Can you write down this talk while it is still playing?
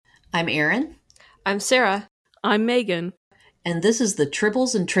I'm Erin. I'm Sarah. I'm Megan. And this is the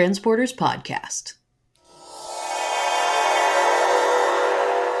Tribbles and Transporters podcast.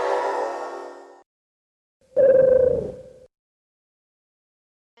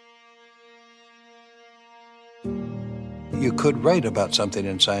 You could write about something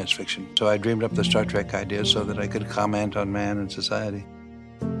in science fiction, so I dreamed up the Star Trek idea so that I could comment on man and society.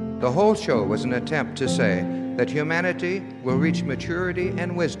 The whole show was an attempt to say that humanity will reach maturity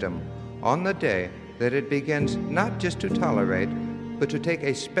and wisdom on the day that it begins not just to tolerate, but to take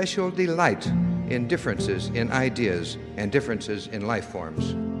a special delight in differences in ideas and differences in life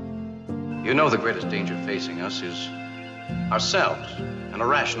forms. You know the greatest danger facing us is ourselves, an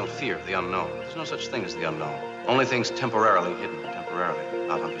irrational fear of the unknown. There's no such thing as the unknown. Only things temporarily hidden, temporarily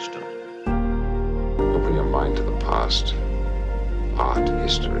not understood. Open your mind to the past, art,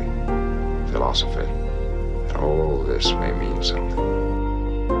 history, philosophy, and all this may mean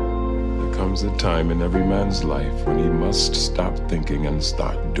something. There comes a time in every man's life when he must stop thinking and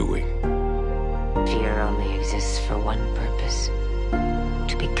start doing. Fear only exists for one purpose: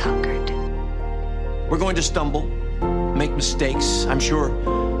 to be conquered. We're going to stumble, make mistakes, I'm sure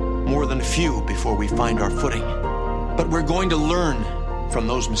more than a few before we find our footing. But we're going to learn from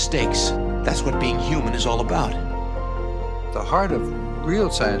those mistakes. That's what being human is all about. The heart of real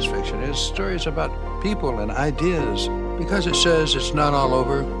science fiction is stories about people and ideas, because it says it's not all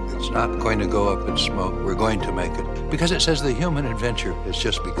over, it's not going to go up in smoke, we're going to make it, because it says the human adventure has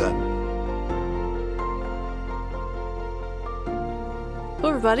just begun. Hello,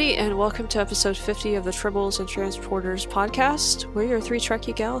 everybody, and welcome to episode 50 of the Tribbles and Transporters podcast. We're three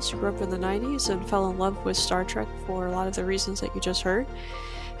Trekkie gals who grew up in the 90s and fell in love with Star Trek for a lot of the reasons that you just heard.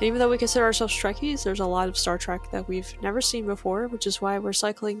 And even though we consider ourselves Trekkies, there's a lot of Star Trek that we've never seen before, which is why we're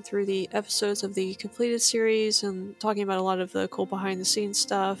cycling through the episodes of the completed series and talking about a lot of the cool behind-the-scenes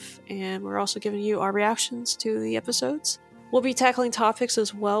stuff, and we're also giving you our reactions to the episodes. We'll be tackling topics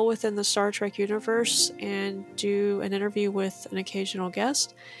as well within the Star Trek universe and do an interview with an occasional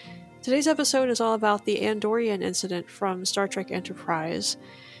guest. Today's episode is all about the Andorian incident from Star Trek Enterprise.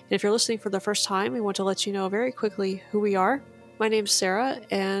 And if you're listening for the first time, we want to let you know very quickly who we are. My name's Sarah,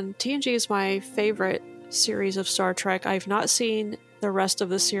 and TNG is my favorite series of Star Trek. I've not seen the rest of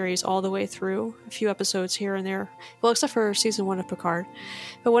the series all the way through, a few episodes here and there, well, except for season 1 of Picard.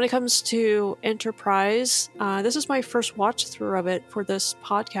 But when it comes to Enterprise, this is my first watch through of it for this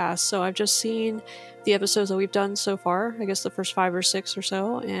podcast, so I've just seen the episodes that we've done so far, I guess the first 5 or 6 or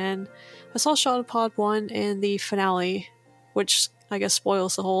so, and I saw Shadow Pod 1 and the finale, which I guess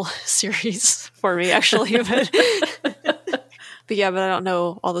spoils the whole series for me, actually. But I don't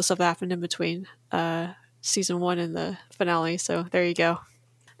know all the stuff that happened in between season 1 and the finale, so there you go.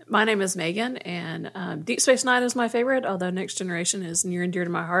 My name is Megan, and Deep Space Nine is my favorite, although Next Generation is near and dear to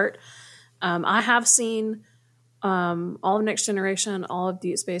my heart. I have seen all of Next Generation, all of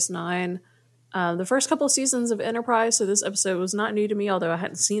Deep Space Nine, the first couple of seasons of Enterprise, so this episode was not new to me, although I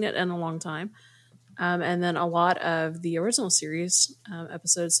hadn't seen it in a long time. And then a lot of the original series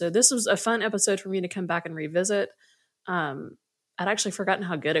episodes. So this was a fun episode for me to come back and revisit. I'd actually forgotten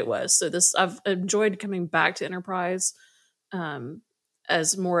how good it was. So I've enjoyed coming back to Enterprise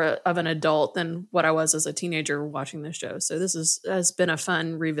as more of an adult than what I was as a teenager watching the show. So this has been a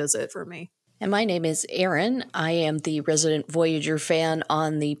fun revisit for me. And my name is Erin. I am the resident Voyager fan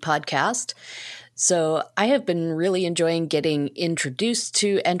on the podcast. So I have been really enjoying getting introduced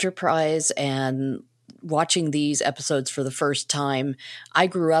to Enterprise and watching these episodes for the first time. I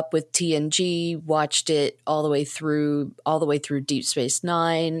grew up with TNG, watched it all the way through Deep Space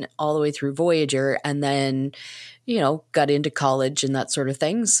Nine, all the way through Voyager, and then, got into college and that sort of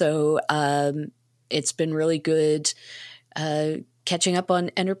thing. So it's been really good catching up on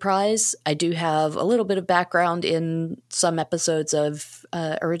Enterprise. I do have a little bit of background in some episodes of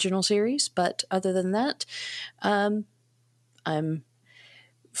original series, but other than that, I'm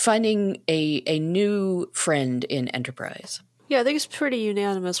finding a new friend in Enterprise. Yeah, I think it's pretty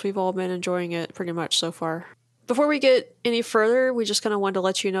unanimous. We've all been enjoying it pretty much so far. Before we get any further, we just kind of wanted to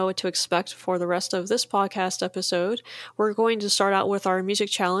let you know what to expect for the rest of this podcast episode. We're going to start out with our music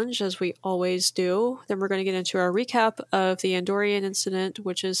challenge, as we always do. Then we're going to get into our recap of the Andorian incident,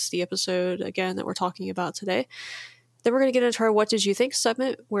 which is the episode, again, that we're talking about today. Then we're going to get into our What Did You Think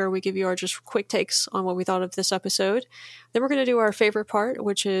segment, where we give you our just quick takes on what we thought of this episode. Then we're going to do our favorite part,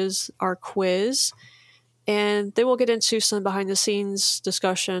 which is our quiz. And then we'll get into some behind-the-scenes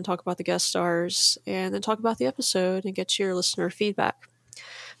discussion, talk about the guest stars, and then talk about the episode and get your listener feedback.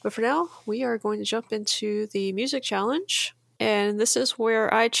 But for now, we are going to jump into the music challenge. And this is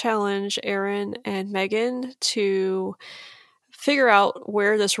where I challenge Erin and Megan to figure out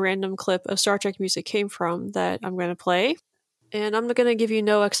where this random clip of Star Trek music came from that I'm going to play. And I'm going to give you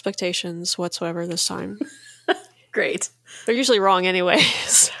no expectations whatsoever this time. Great. They're usually wrong anyway.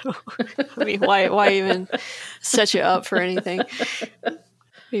 So, I mean, why even set you up for anything? Are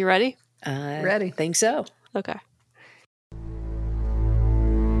you ready? Ready. Think so. Okay.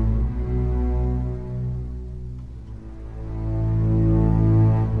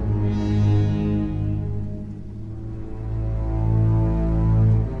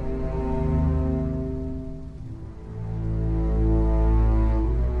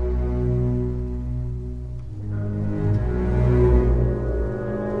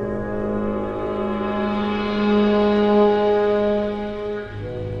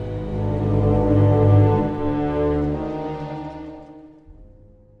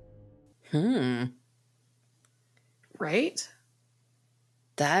 Right?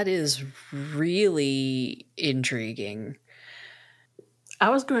 That is really intriguing. I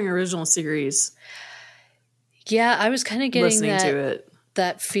was going original series. Yeah, I was kind of getting listening to it.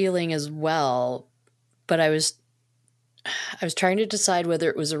 That feeling as well, but I was trying to decide whether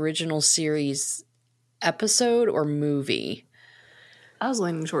it was original series episode or movie. I was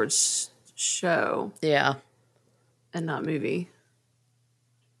leaning towards show. Yeah. And not movie.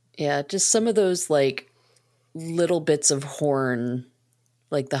 Yeah, just some of those like little bits of horn,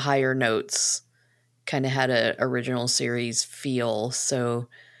 like the higher notes, kind of had a original series feel. So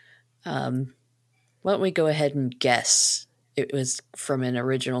why don't we go ahead and guess it was from an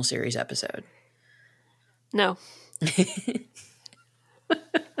original series episode? No. Do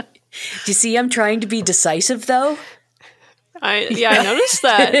you see I'm trying to be decisive, though? I noticed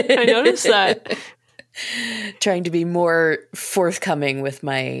that. Trying to be more forthcoming with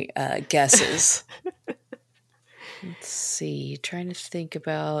my guesses. Let's see. Trying to think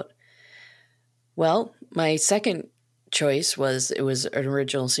about... Well, my second choice was it was an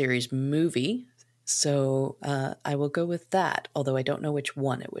original series movie. So I will go with that, although I don't know which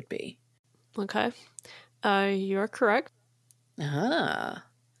one it would be. Okay. You're correct. Ah.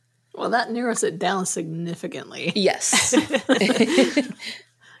 Well, that narrows it down significantly. Yes.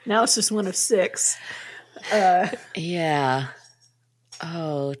 Now it's just one of 6. Yeah.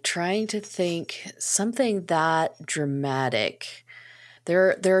 Oh, trying to think something that dramatic.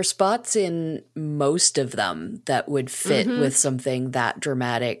 There are spots in most of them that would fit with something that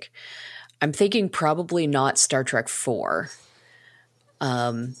dramatic. I'm thinking probably not Star Trek 4.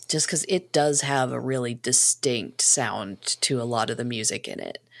 Just because it does have a really distinct sound to a lot of the music in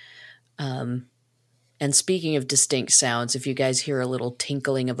it. And speaking of distinct sounds, if you guys hear a little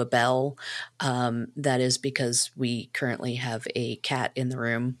tinkling of a bell, that is because we currently have a cat in the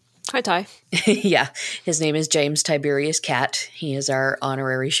room. Hi, Ty. Yeah, his name is James Tiberius Cat. He is our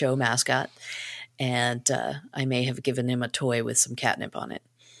honorary show mascot. And I may have given him a toy with some catnip on it.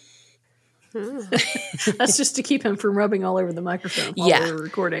 That's just to keep him from rubbing all over the microphone while we were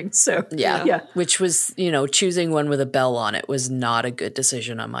recording. So yeah. Which was, choosing one with a bell on it was not a good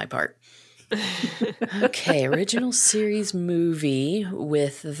decision on my part. Okay, original series movie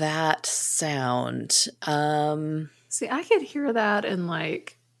with that sound. See, I could hear that in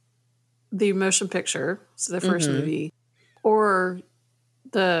like the motion picture, so the first movie, or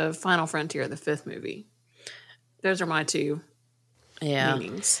the Final Frontier, the 5th movie. Those are my 2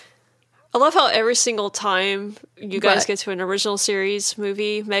 meanings. I love how every single time you guys get to an original series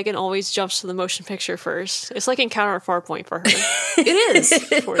movie, Megan always jumps to the motion picture first. It's like Encounter at Farpoint for her. It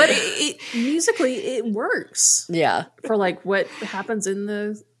is. But musically, it works. Yeah. For like what happens in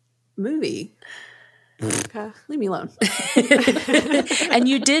the movie. Okay. Leave me alone. And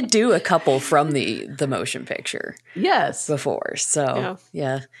you did do a couple from the motion picture. Yes. Before. So,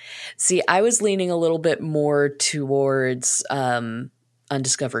 yeah. See, I was leaning a little bit more towards...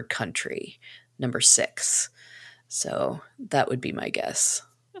 Undiscovered Country, number 6. So that would be my guess.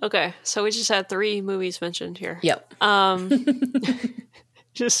 Okay, so we just had 3 movies mentioned here. Yep. You're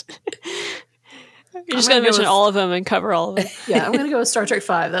just going to mention all of them and cover all of them. Yeah, I'm going to go with Star Trek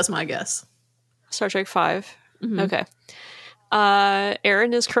 5. That's my guess. Star Trek 5. Okay.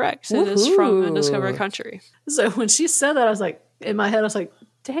 Erin is correct. It is from Undiscovered Country. So when she said that, I was like, in my head, I was like,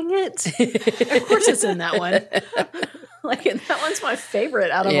 dang it. Of course it's in that one. Like, and that one's my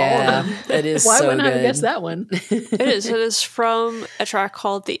favorite out of all of them. It is. Why so wouldn't good. I have guessed that one? It is. It is from a track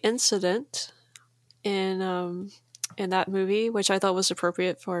called "The Incident" in that movie, which I thought was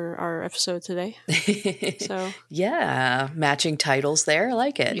appropriate for our episode today. So yeah, matching titles there. I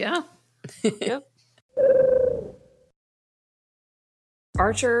like it. Yeah. Yep.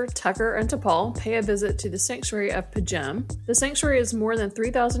 Archer, Tucker, and T'Pol pay a visit to the sanctuary of P'Jem. The sanctuary is more than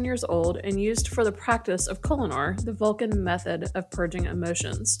 3,000 years old and used for the practice of Kholinar, the Vulcan method of purging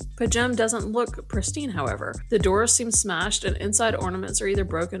emotions. P'Jem doesn't look pristine, however. The doors seem smashed and inside ornaments are either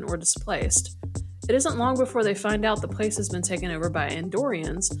broken or displaced. It isn't long before they find out the place has been taken over by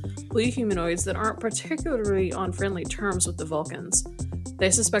Andorians, blue humanoids that aren't particularly on friendly terms with the Vulcans. They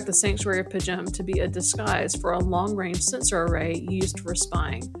suspect the sanctuary of P'Jem to be a disguise for a long-range sensor array used for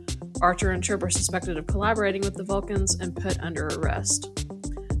spying. Archer and Trip are suspected of collaborating with the Vulcans and put under arrest.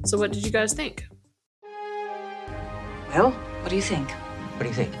 So what did you guys think? Well, what do you think? What do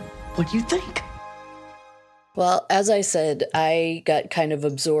you think? What do you think? Well, as I said, I got kind of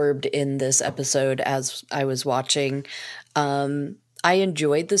absorbed in this episode as I was watching. I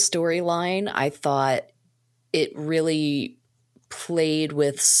enjoyed the storyline. I thought it really played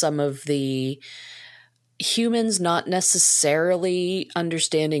with some of the humans not necessarily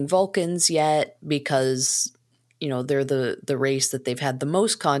understanding Vulcans yet because, you know, they're the race that they've had the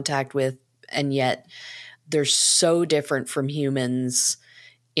most contact with, and yet they're so different from humans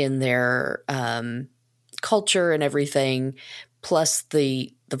in their culture and everything. Plus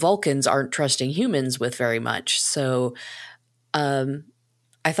the Vulcans aren't trusting humans with very much. So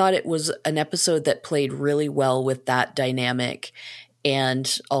I thought it was an episode that played really well with that dynamic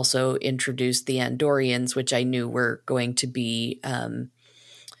and also introduced the Andorians, which I knew were going to be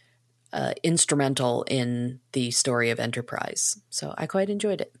instrumental in the story of Enterprise. So I quite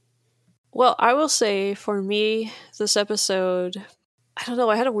enjoyed it. Well, I will say for me, this episode, I don't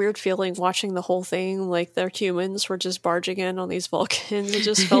know, I had a weird feeling watching the whole thing, like their humans were just barging in on these Vulcans. It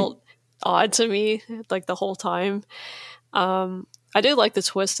just felt odd to me, like the whole time. I did like the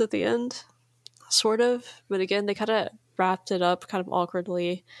twist at the end, sort of, but again, they kind of wrapped it up kind of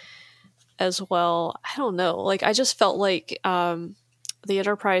awkwardly as well. I don't know, like I just felt like the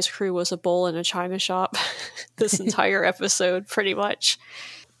Enterprise crew was a bull in a china shop this entire episode, pretty much.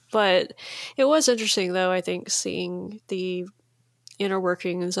 But it was interesting, though, I think, seeing the inner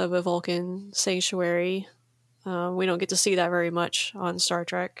workings of a Vulcan sanctuary. We don't get to see that very much on Star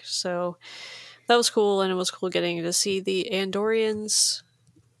Trek, so that was cool, and it was cool getting to see the Andorians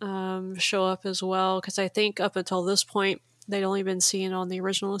show up as well, because I think up until this point, they'd only been seen on the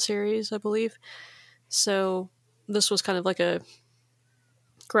original series, I believe. So this was kind of like a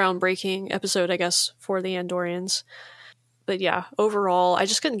groundbreaking episode, I guess, for the Andorians. But yeah, overall, I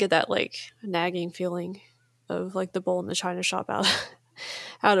just couldn't get that like nagging feeling of like the bull in the china shop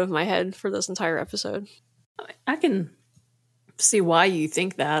out of my head for this entire episode. I can see why you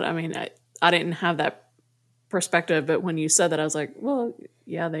think that. I mean, I didn't have that perspective, but when you said that, I was like, well,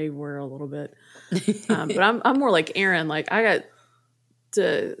 yeah, they were a little bit. But I'm more like Aaron. Like I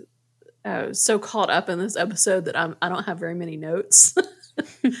got so caught up in this episode that I don't have very many notes.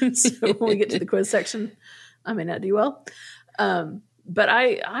 So when we get to the quiz section, I may not do well. But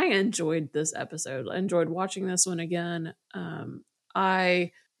I enjoyed this episode. I enjoyed watching this one again.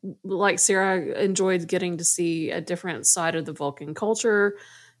 I, like Sarah, enjoyed getting to see a different side of the Vulcan culture,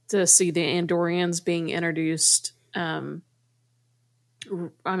 to see the Andorians being introduced. I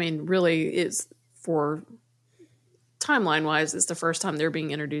mean, really, it's for timeline wise, it's the first time they're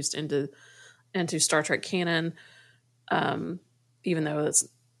being introduced into Star Trek canon. Even though it's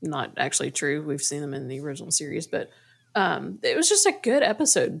not actually true, we've seen them in the original series, but it was just a good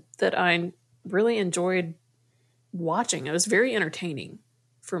episode that I really enjoyed watching. It was very entertaining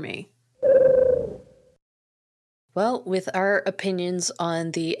for me. Well, with our opinions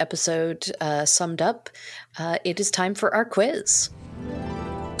on the episode summed up, it is time for our quiz.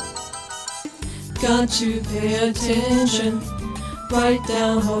 Got to pay attention. Write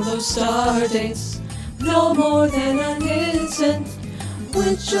down all those star dates. No more than an instant.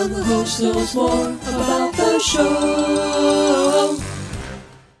 Which of the hosts knows more about the show?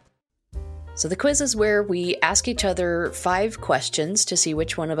 So the quiz is where we ask each other 5 questions to see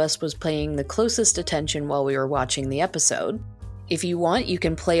which one of us was paying the closest attention while we were watching the episode. If you want, you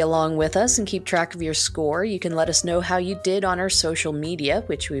can play along with us and keep track of your score. You can let us know how you did on our social media,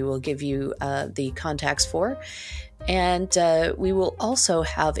 which we will give you the contacts for. And we will also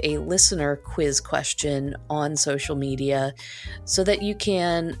have a listener quiz question on social media so that you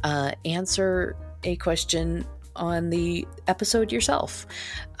can answer a question on the episode yourself.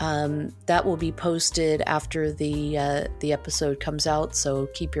 That will be posted after the episode comes out, so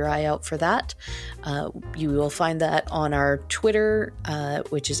keep your eye out for that. You will find that on our Twitter,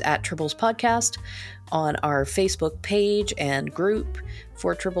 which is @TribblesPodcast, on our Facebook page and group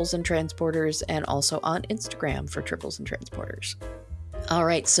for Tribbles and Transporters, and also on Instagram for Tribbles and Transporters. All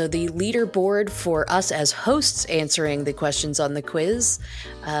right, so the leaderboard for us as hosts answering the questions on the quiz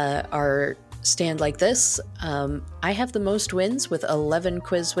stand like this. I have the most wins with 11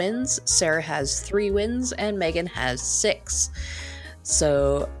 quiz wins. Sarah has 3 wins, and Megan has 6.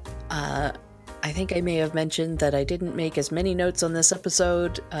 So I think I may have mentioned that I didn't make as many notes on this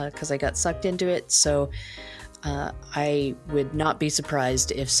episode because I got sucked into it. So I would not be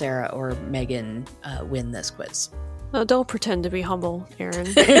surprised if Sarah or Megan win this quiz. No, don't pretend to be humble, Erin.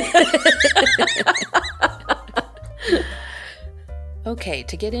 Okay,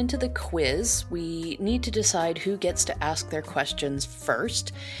 to get into the quiz, we need to decide who gets to ask their questions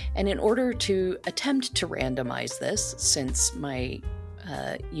first. And in order to attempt to randomize this, since my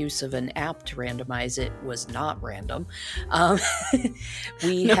use of an app to randomize it was not random,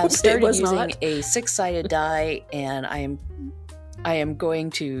 we have started using a 6-sided die, and I am going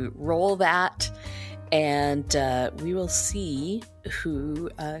to roll that, and we will see who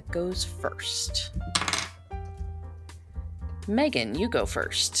goes first. Megan, you go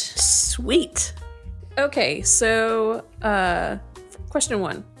first. Sweet. Okay, so question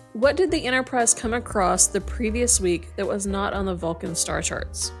 1. What did the Enterprise come across the previous week that was not on the Vulcan star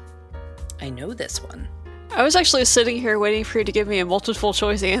charts? I know this one. I was actually sitting here waiting for you to give me a multiple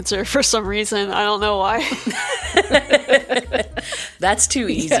choice answer for some reason. I don't know why. That's too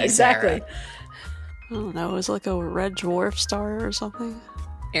easy, yeah, exactly. Sarah. I don't know. It was like a red dwarf star or something.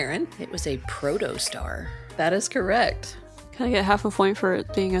 Erin? It was a protostar. That is correct. Can I get half a point for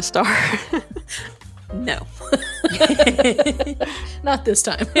it being a star? No. Not this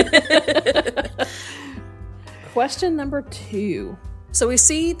time. Question number 2. So we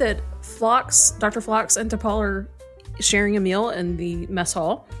see that Dr. Phlox and T'Pol are sharing a meal in the mess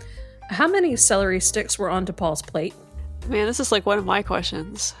hall. How many celery sticks were on T'Pol's plate? Man, this is like one of my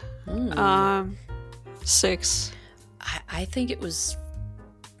questions. 6. I think it was...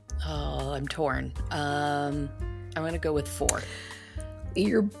 Oh, I'm torn. I'm going to go with 4.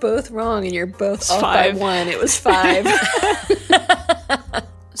 You're both wrong, and you're both off 5. by 1. It was 5.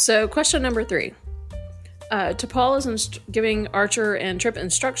 So, question number 3. T'Pol is giving Archer and Trip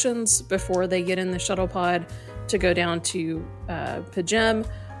instructions before they get in the shuttle pod to go down to P'Jem.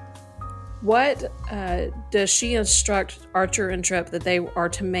 What does she instruct Archer and Trip that they are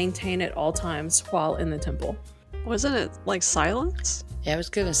to maintain at all times while in the temple? Wasn't it like silence? Yeah, I was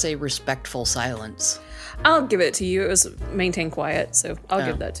going to say respectful silence. I'll give it to you. It was maintain quiet, so I'll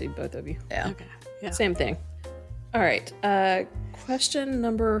give that to both of you. Yeah. Okay. Yeah. Same thing. All right. Question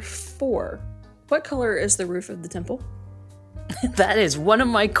number 4. What color is the roof of the temple? That is one of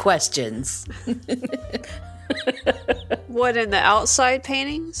my questions. What, in the outside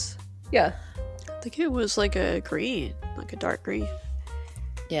paintings? Yeah. I think it was like a green, like a dark green.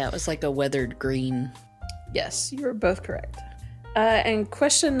 Yeah, it was like a weathered green. Yes, you are both correct. And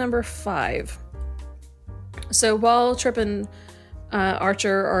question number 5. So while Trip and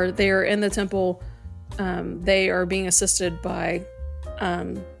Archer are there in the temple, they are being assisted by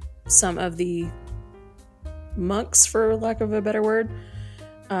some of the monks, for lack of a better word.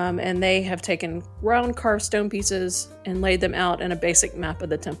 And they have taken round carved stone pieces and laid them out in a basic map of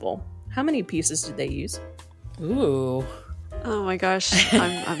the temple. How many pieces did they use? Ooh. Oh my gosh.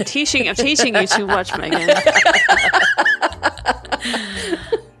 I'm teaching you too much, Megan.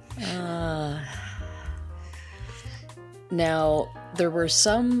 Now, there were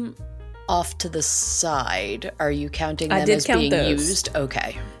some off to the side. Are you counting them as being used?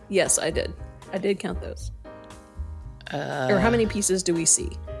 Okay. Yes, I did. I did count those. Or how many pieces do we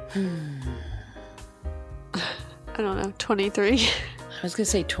see? I don't know. 23. I was going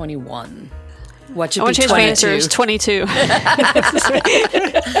to say 21. What should I want be to change 22? my answer. It's 22.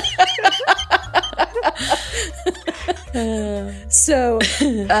 So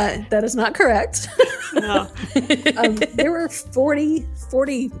that is not correct. No. There were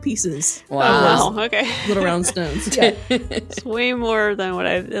 40 pieces. Wow. Oh, wow. Okay. Little round stones. Yeah. It's way more than what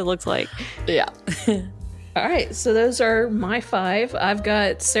it looked like. Yeah. All right. So those are my 5. I've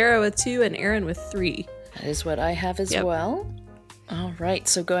got Sarah with 2 and Erin with 3. That is what I have as well. All right.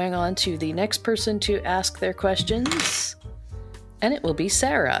 So going on to the next person to ask their questions. And it will be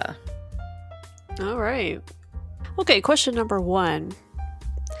Sarah. All right. Okay, question number 1.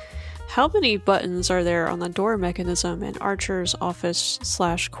 How many buttons are there on the door mechanism in Archer's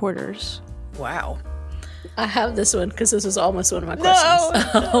office/quarters? Wow. I have this one because this is almost one of my questions.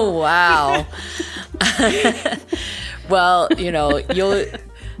 Oh, wow. Well, you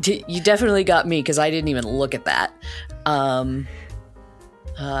definitely got me because I didn't even look at that. I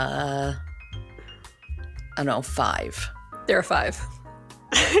don't know, 5. There are 5.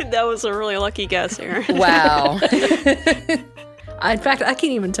 That was a really lucky guess, Erin. Wow. In fact, I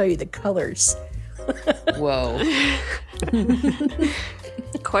can't even tell you the colors. Whoa.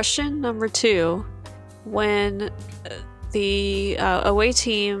 Question number 2. When the away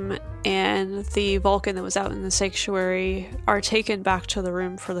team and the Vulcan that was out in the sanctuary are taken back to the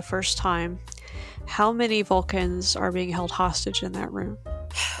room for the first time, how many Vulcans are being held hostage in that room?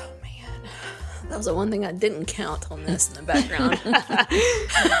 Oh, man. That was the one thing I didn't count on this in the background.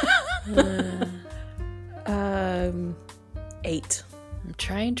 8. I'm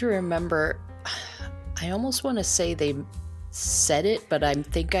trying to remember. I almost want to say they said it, but I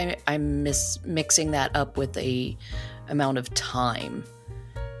think I'm mixing that up with a amount of time.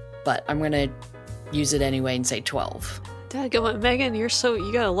 But I'm going to use it anyway and say 12. Dadgummit, Megan, you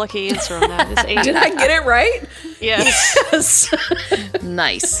got a lucky answer on that. It's 8. Did I get it right? Yes.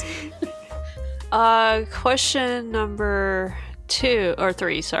 Nice. Question number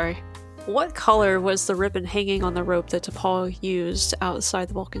 3, sorry. What color was the ribbon hanging on the rope that T'Pol used outside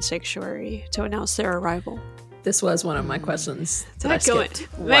the Vulcan sanctuary to announce their arrival? This was one of my questions that I skipped.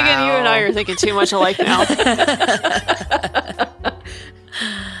 Wow. Megan, you and I are thinking too much alike now.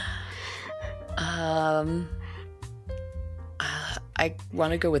 I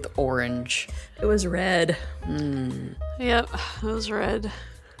want to go with orange. It was red. Yep, it was red.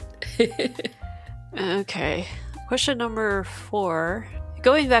 Okay. Question number 4.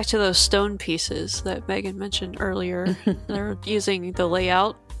 Going back to those stone pieces that Megan mentioned earlier, they're using the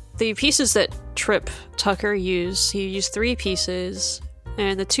layout. The pieces that Trip Tucker used, he used 3 pieces,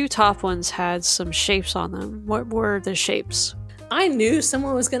 and the 2 top ones had some shapes on them. What were the shapes? I knew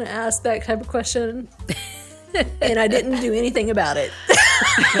someone was going to ask that type of question, and I didn't do anything about it.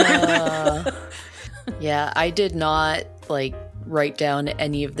 Yeah, I did not write down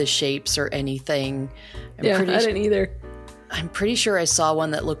any of the shapes or anything. I didn't either. I'm pretty sure I saw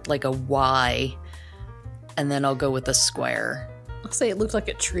one that looked like a Y, and then I'll go with a square. I'll say it looked like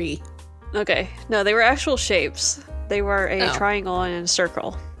a tree. Okay, no, they were actual shapes. They were a triangle and a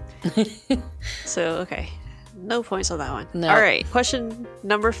circle. So, okay. No points on that one. No. All right, question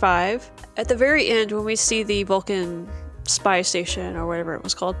number 5. At the very end, when we see the Vulcan spy station, or whatever it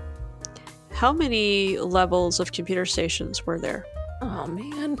was called, how many levels of computer stations were there? Oh,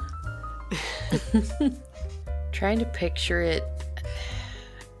 man. Trying to picture it,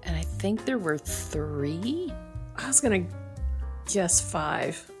 and I think there were 3? I was going to guess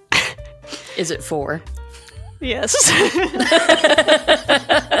 5. Is it 4? Yes.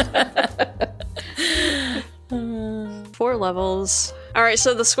 4 levels. All right,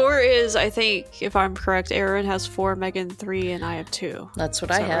 so the score is, I think, if I'm correct, Aaron has 4, Megan 3, and I have 2. That's what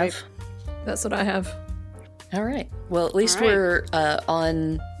I have. Right? That's what I have. All right. Well, at least we're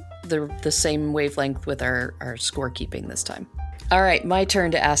on the same wavelength with our scorekeeping this time. All right, my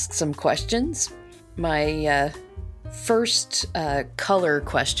turn to ask some questions. My first color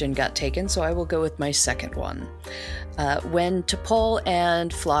question got taken, so I will go with my second one. When T'Pol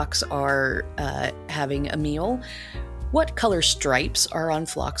and Phlox are having a meal, what color stripes are on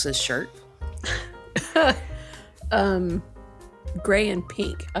Phlox's shirt? Gray and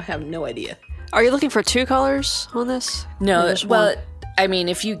pink. I have no idea. Are you looking for 2 colors on this? No, well, I mean,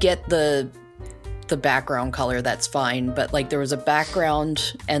 if you get the background color, that's fine, but there was a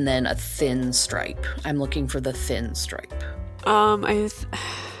background and then a thin stripe. I'm looking for the thin stripe. I'm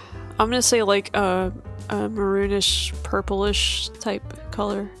gonna say a maroonish, purplish type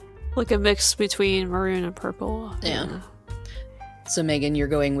color. Like a mix between maroon and purple. Yeah. So Megan, you're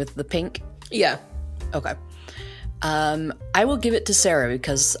going with the pink? Yeah. Okay. I will give it to Sarah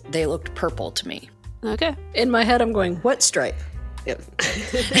because they looked purple to me. Okay. In my head, I'm going, what stripe? Yep.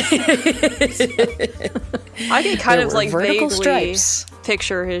 I can kind of vertical vaguely stripes.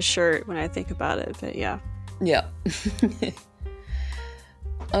 Picture his shirt when I think about it, but yeah. Yeah.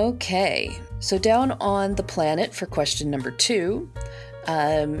 Okay. So down on the planet for question number 2,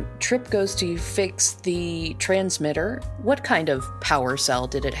 Trip goes to fix the transmitter. What kind of power cell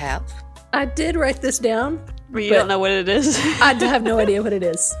did it have? I did write this down. But you don't know what it is? I have no idea what it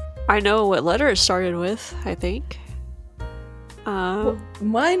is. I know what letter it started with, I think. Well,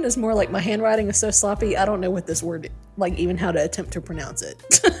 mine is more like my handwriting is so sloppy, I don't know what this word, even how to attempt to pronounce it.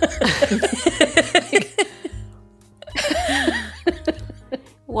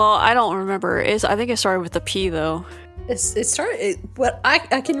 Well, I don't remember. I think it started with the P, though. It started, but I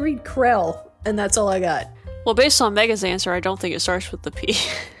can read Krell, and that's all I got. Well, based on Megan's answer, I don't think it starts with the P.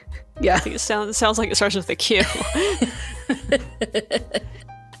 Yeah. I think it sounds like it starts with the Q.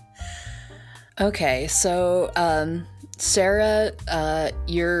 Okay, so Sarah,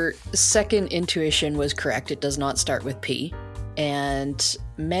 your second intuition was correct. It does not start with P. And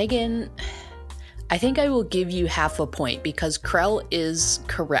Megan, I think I will give you half a point because Krell is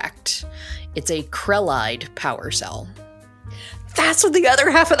correct. It's a Krellide power cell. That's what the other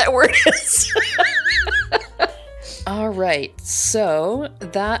half of that word is. All right, so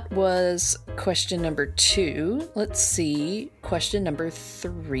that was question number 2. Let's see, question number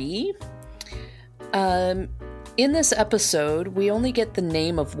 3. In this episode, we only get the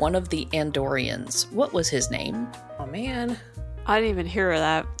name of one of the Andorians. What was his name? Oh, man. I didn't even hear of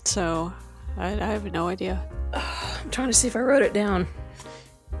that, so I have no idea. I'm trying to see if I wrote it down.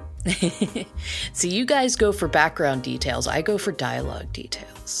 So you guys go for background details. I go for dialogue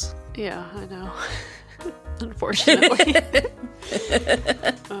details. Yeah, I know. Unfortunately.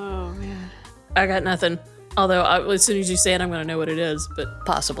 Oh, man. I got nothing. Although, as soon as you say it, I'm going to know what it is, but...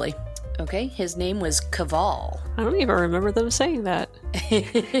 Possibly. Okay, his name was Kaval. I don't even remember them saying that.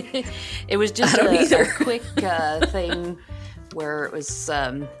 It was just a quick thing where it was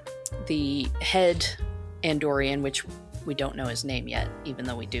the head Andorian, which we don't know his name yet, even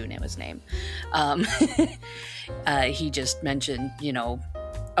though we do know his name. He just mentioned,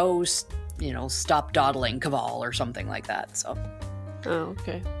 stop dawdling, Kaval, or something like that. So. Oh,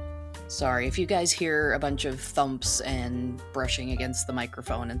 okay. Sorry, if you guys hear a bunch of thumps and brushing against the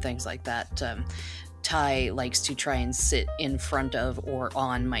microphone and things like that, Ty likes to try and sit in front of or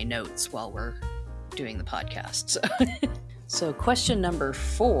on my notes while we're doing the podcast. So question number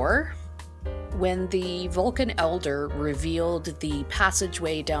 4. When the Vulcan Elder revealed the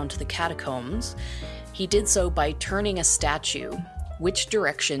passageway down to the catacombs, he did so by turning a statue. Which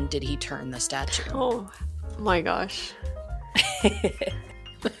direction did he turn the statue? Oh my gosh.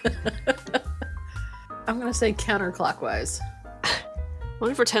 I'm going to say counterclockwise. I'm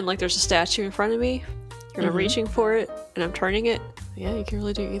going to pretend like there's a statue in front of me, and I'm reaching for it, and I'm turning it. Yeah, you can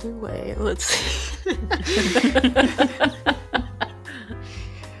really do either way. Let's see.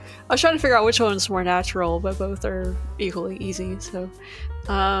 I was trying to figure out which one's more natural, but both are equally easy, so...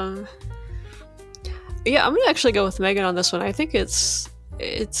 Yeah, I'm going to actually go with Megan on this one. I think it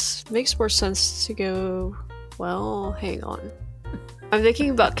makes more sense to go... Well, hang on. I'm thinking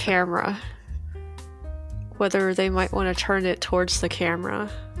about camera. Whether they might want to turn it towards the camera.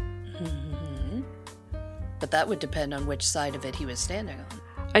 Mm-hmm. But that would depend on which side of it he was standing on.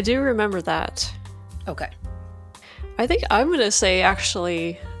 I do remember that. Okay. I think I'm going to say,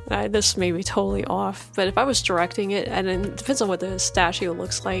 actually, this may be totally off, but if I was directing it, and it depends on what the statue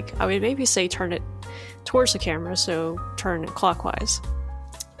looks like, I would maybe say turn it towards the camera, so turn it clockwise.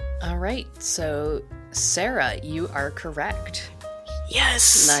 All right, so Sarah, you are correct.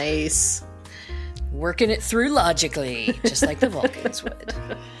 Yes! Nice. Working it through logically, just like the Vulcans would.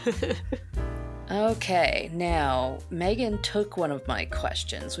 Okay, now, Megan took one of my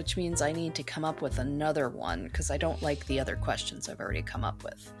questions, which means I need to come up with another one, because I don't like the other questions I've already come up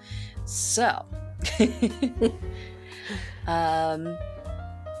with. So,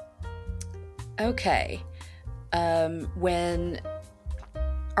 okay. When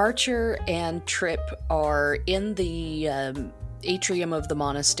Archer and Trip are in the atrium of the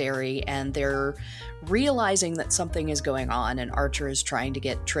monastery and they're realizing that something is going on and Archer is trying to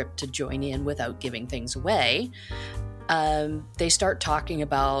get Trip to join in without giving things away, they start talking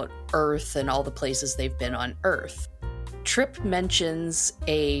about Earth and all the places they've been on Earth. Trip mentions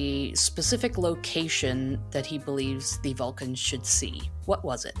a specific location that he believes the Vulcans should see. What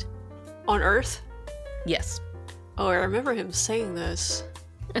was it? On Earth? Yes. Oh, I remember him saying this.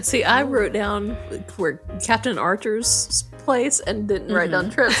 And see, I wrote down where Captain Archer's place and didn't write down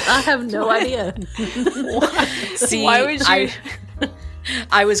Trip's. I have no idea. See, why would you?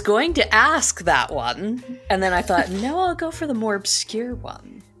 I was going to ask that one, and then I thought, no, I'll go for the more obscure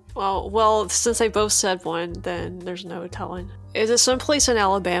one. Well, since they both said one, then there's no telling. Is it someplace in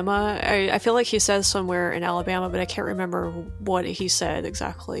Alabama? I feel like he says somewhere in Alabama, but I can't remember what he said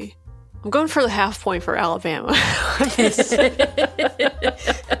exactly. I'm going for the half point for Alabama.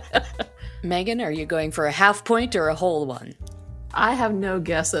 Megan, are you going for a half point or a whole one? I have no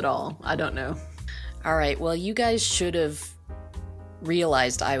guess at all. I don't know. All right, well, you guys should have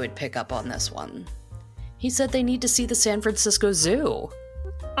realized I would pick up on this one. He said they need to see the San Francisco Zoo.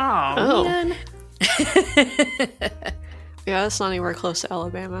 Oh, man. Yeah, that's not anywhere close to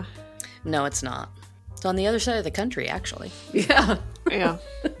Alabama. No, it's not. It's on the other side of the country, actually. Yeah. Yeah.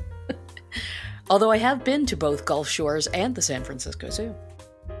 Although I have been to both Gulf Shores and the San Francisco Zoo.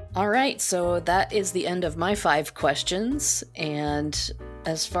 All right, so that is the end of my 5 questions. And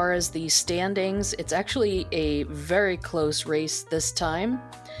as far as the standings, it's actually a very close race this time.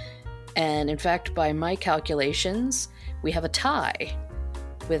 And in fact, by my calculations, we have a tie.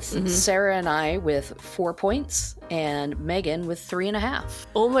 with Sarah and I with 4 points, and Megan with 3.5.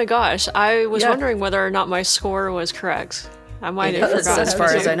 Oh my gosh, I was wondering whether or not my score was correct. I might have forgotten. As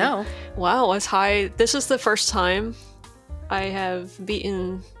far as I know. Wow, it's high. This is the first time I have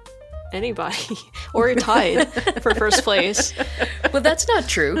beaten anybody or tied for first place. Well, that's not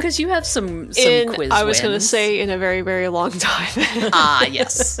true, because you have some quiz I was going to wins. say in a very, very long time. Ah,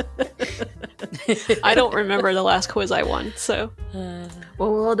 yes. I don't remember the last quiz I won, so.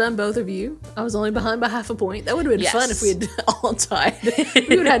 Well, well done, both of you. I was only behind by half a point. That would have been Yes. fun if we had all tied.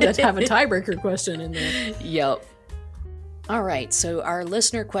 We would have had to have a tiebreaker question in there. Yep. All right, so our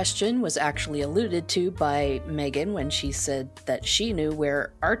listener question was actually alluded to by Megan when she said that she knew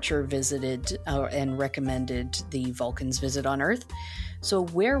where Archer visited and recommended the Vulcans' visit on Earth. So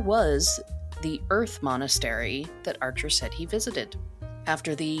where was the Earth Monastery that Archer said he visited?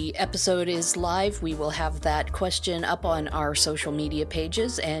 After the episode is live, we will have that question up on our social media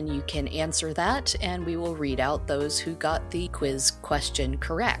pages, and you can answer that, and we will read out those who got the quiz question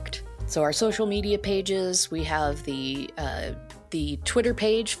correct. So our social media pages, we have the Twitter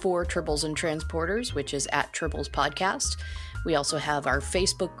page for Tribbles and Transporters, which is @Tribbles Podcast. We also have our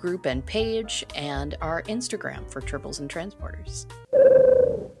Facebook group and page, and our Instagram for Tribbles and Transporters.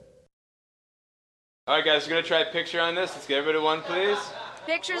 All right, guys, we're going to try a picture on this. Let's get everybody one, please.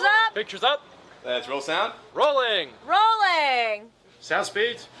 Pictures up. Pictures up. Let's roll sound. Rolling. Rolling. Sound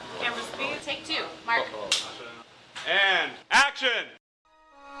speed. Camera speed. Take 2. Mark. And action.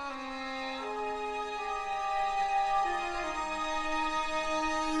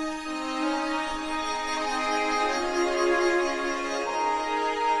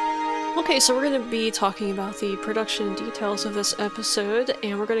 Okay, so we're going to be talking about the production details of this episode,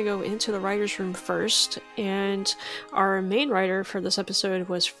 and we're going to go into the writer's room first. And our main writer for this episode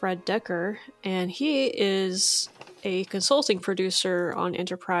was Fred Dekker, and he is a consulting producer on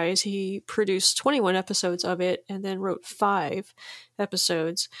Enterprise. He produced 21 episodes of it and then wrote 5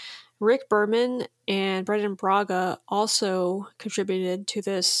 episodes. Rick Berman and Brendan Braga also contributed to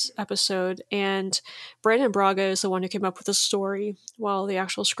this episode, and Brendan Braga is the one who came up with the story, while the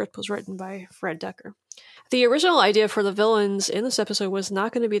actual script was written by Fred Dekker. The original idea for the villains in this episode was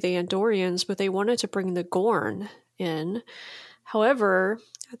not going to be the Andorians, but they wanted to bring the Gorn in. However,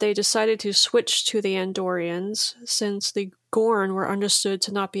 they decided to switch to the Andorians, since the Gorn were understood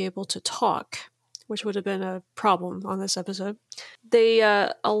to not be able to talk, which would have been a problem on this episode. They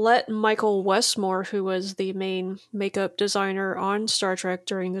let Michael Westmore, who was the main makeup designer on Star Trek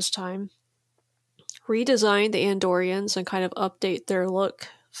during this time, redesign the Andorians and kind of update their look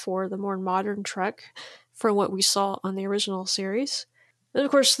for the more modern Trek from what we saw on the original series. And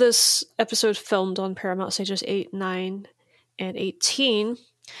of course, this episode filmed on Paramount Stages 8, 9, and 18.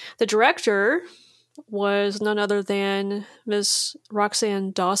 The director was none other than Miss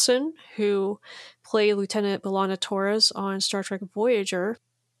Roxanne Dawson, who played Lieutenant B'Elanna Torres on Star Trek Voyager.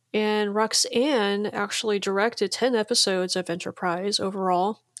 And Roxanne actually directed 10 episodes of Enterprise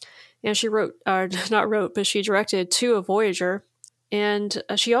overall. And she she directed 2 of Voyager. And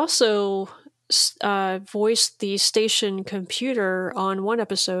she also voiced the station computer on 1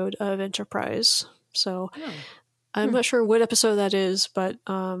 episode of Enterprise. So I'm not sure what episode that is, but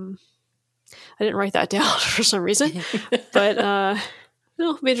I didn't write that down for some reason. But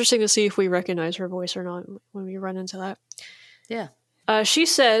it'll be interesting to see if we recognize her voice or not when we run into that. Yeah. She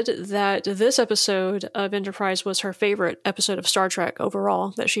said that this episode of Enterprise was her favorite episode of Star Trek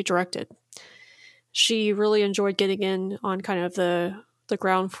overall that she directed. She really enjoyed getting in on kind of the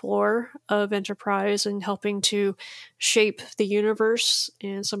ground floor of Enterprise and helping to shape the universe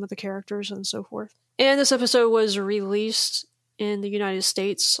and some of the characters and so forth. And this episode was released in the United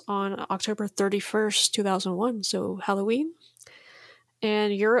States on October 31st, 2001, so Halloween.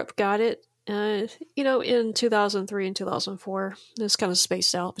 And Europe got it, in 2003 and 2004. It's kind of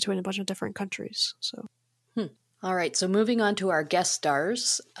spaced out between a bunch of different countries. So, All right, so moving on to our guest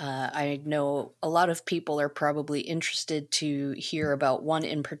stars. I know a lot of people are probably interested to hear about one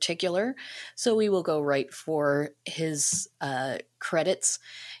in particular, so we will go right for his credits.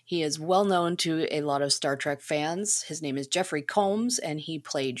 He is well known to a lot of Star Trek fans. His name is Jeffrey Combs, and he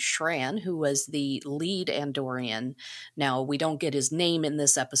played Shran, who was the lead Andorian. Now, we don't get his name in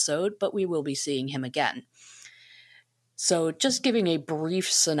this episode, but we will be seeing him again. So just giving a brief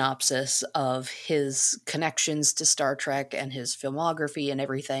synopsis of his connections to Star Trek and his filmography and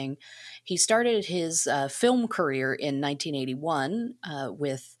everything. He started his film career in 1981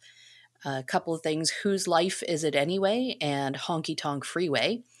 with a couple of things, Whose Life Is It Anyway? And Honky Tonk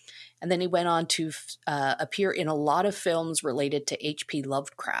Freeway. And then he went on to appear in a lot of films related to H.P.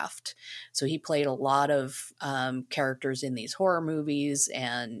 Lovecraft. So he played a lot of characters in these horror movies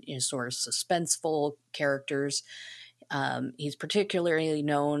and sort of suspenseful characters. He's particularly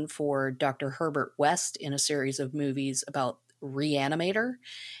known for Dr. Herbert West in a series of movies about Reanimator,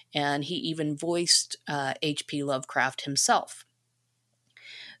 and he even voiced H.P. Lovecraft himself.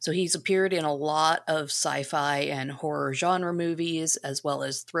 So he's appeared in a lot of sci-fi and horror genre movies, as well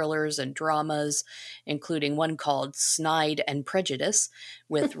as thrillers and dramas, including one called Snide and Prejudice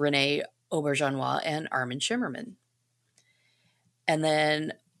with Renee Auberjonois and Armin Shimmerman. And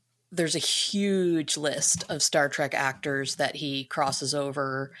then there's a huge list of Star Trek actors that he crosses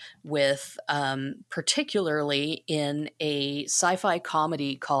over with, particularly in a sci-fi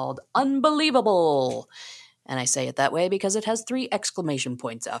comedy called Unbelievable. And I say it that way because it has 3 exclamation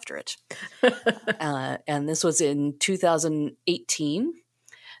points after it. And this was in 2018.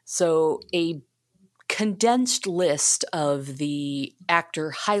 So a condensed list of the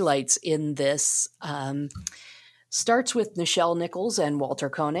actor highlights in this starts with Nichelle Nichols and Walter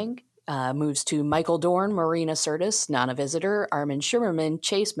Koenig, moves to Michael Dorn, Marina Sirtis, Nana Visitor, Armin Shimmerman,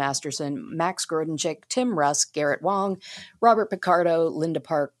 Chase Masterson, Max Grodenchik, Tim Russ, Garrett Wang, Robert Picardo, Linda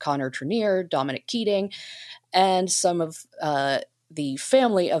Park, Connor Trenier, Dominic Keating, and some of the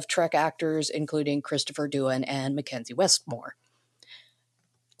family of Trek actors, including Christopher Doohan and Mackenzie Westmore.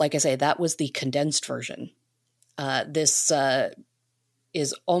 Like I say, that was the condensed version. This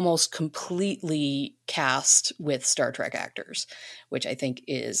is almost completely cast with Star Trek actors, which I think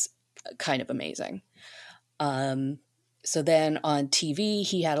is kind of amazing. So then on TV,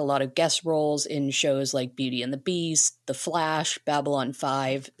 he had a lot of guest roles in shows like Beauty and the Beast, The Flash, Babylon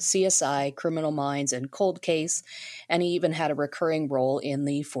 5, CSI, Criminal Minds, and Cold Case, and he even had a recurring role in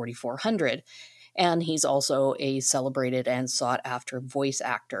the 4400. And he's also a celebrated and sought-after voice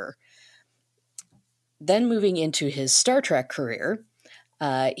actor. Then moving into his Star Trek career,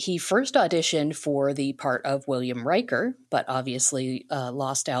 he first auditioned for the part of William Riker, but obviously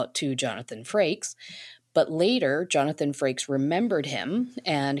lost out to Jonathan Frakes. But later, Jonathan Frakes remembered him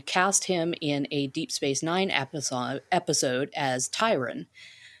and cast him in a Deep Space Nine episode as Tyron.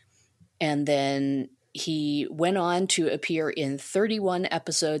 And then he went on to appear in 31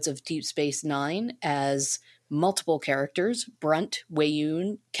 episodes of Deep Space Nine as multiple characters: Brunt,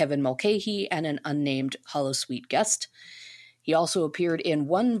 Weyoun, Kevin Mulcahy, and an unnamed holosuite guest. He also appeared in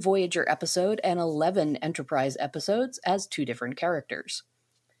 1 Voyager episode and 11 Enterprise episodes as 2 different characters.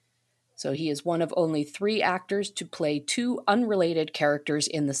 So he is one of only 3 actors to play 2 unrelated characters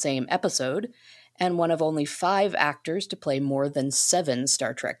in the same episode, and one of only 5 actors to play more than 7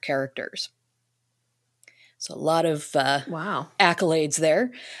 Star Trek characters. So a lot of accolades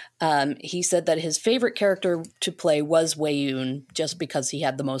there. He said that his favorite character to play was Weyoun, just because he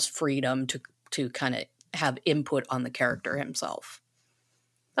had the most freedom to kind of have input on the character himself.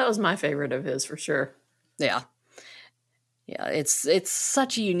 That was my favorite of his, for sure. Yeah. Yeah, it's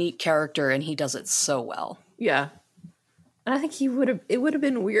such a unique character, and he does it so well. Yeah. And I think it would have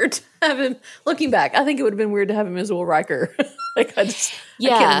been weird to have him, looking back, I think it would have been weird to have him as Will Riker. I can't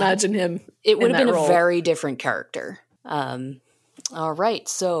imagine him. It would have been role. A very different character. All right,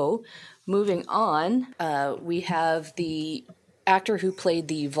 so moving on, we have the actor who played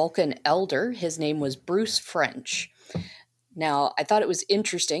the Vulcan Elder. His name was Bruce French. Now, I thought it was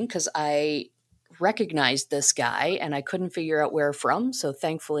interesting because I recognized this guy and I couldn't figure out where from, so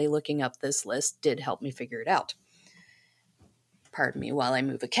thankfully looking up this list did help me figure it out. Pardon me while I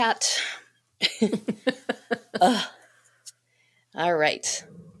move a cat. All right.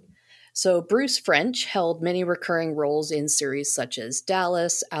 So Bruce French held many recurring roles in series such as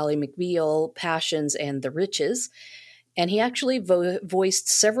Dallas, Ally McBeal, Passions, and The Riches, and he actually voiced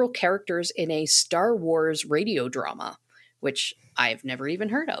several characters in a Star Wars radio drama, which I've never even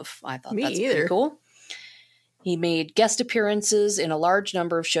heard of. I thought that's pretty cool. He made guest appearances in a large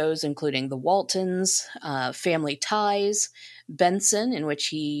number of shows, including The Waltons, Family Ties, Benson, in which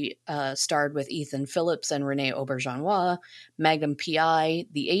he starred with Ethan Phillips and Renee Auberjonois, Magnum P.I.,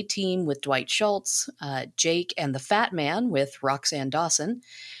 The A-Team with Dwight Schultz, Jake and the Fat Man with Roxanne Dawson,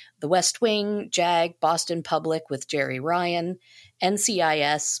 The West Wing, JAG, Boston Public with Jerry Ryan,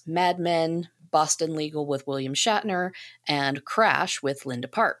 NCIS, Mad Men, Boston Legal with William Shatner, and Crash with Linda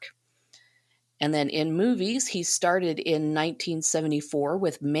Park. And then in movies, he started in 1974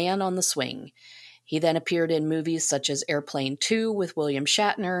 with Man on the Swing. He then appeared in movies such as Airplane 2 with William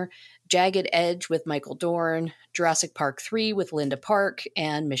Shatner, Jagged Edge with Michael Dorn, Jurassic Park 3 with Linda Park,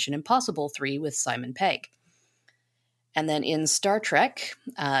 and Mission Impossible 3 with Simon Pegg. And then in Star Trek,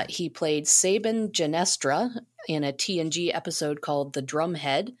 he played Sabin Genestra in a TNG episode called The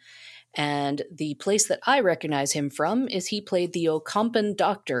Drumhead. And the place that I recognize him from is he played the Ocampan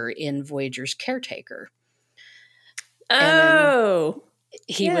doctor in Voyager's Caretaker. Oh!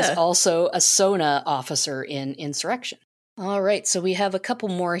 He was also a Sona officer in Insurrection. All right, so we have a couple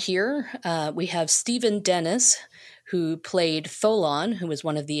more here. We have Stephen Dennis, who played Tholon, who was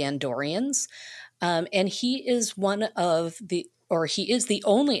one of the Andorians. And he is he is the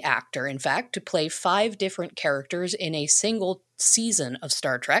only actor, in fact, to play 5 different characters in a single season of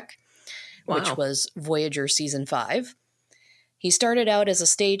Star Trek, which was Voyager Season 5. He started out as a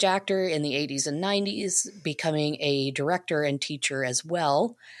stage actor in the 80s and 90s, becoming a director and teacher as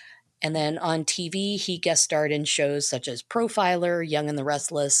well. And then on TV, he guest starred in shows such as Profiler, Young and the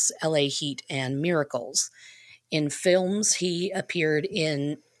Restless, LA Heat, and Miracles. In films, he appeared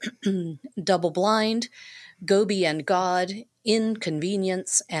in Double Blind, Gobi and God,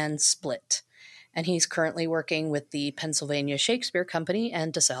 Inconvenience, and Split. And he's currently working with the Pennsylvania Shakespeare Company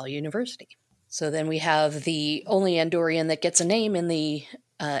and DeSalle University. So then we have the only Andorian that gets a name in the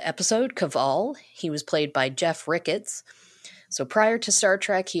episode, Kaval. He was played by Jeff Ricketts. So prior to Star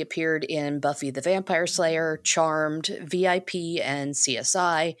Trek, he appeared in Buffy the Vampire Slayer, Charmed, VIP, and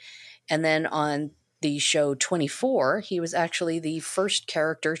CSI. And then on the show 24, he was actually the first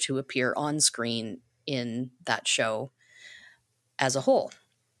character to appear on screen in that show as a whole.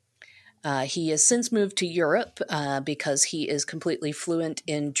 He has since moved to Europe because he is completely fluent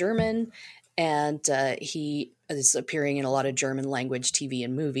in German, and he is appearing in a lot of German language TV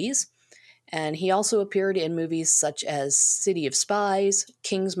and movies. And he also appeared in movies such as City of Spies,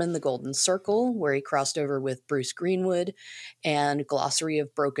 Kingsman: The Golden Circle, where he crossed over with Bruce Greenwood, and Glossary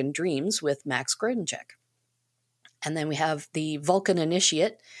of Broken Dreams with Max Grodenchik. And then we have the Vulcan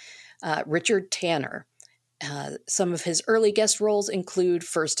initiate, Richard Tanner. Some of his early guest roles include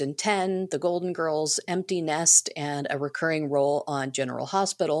First and 10, The Golden Girls, Empty Nest, and a recurring role on General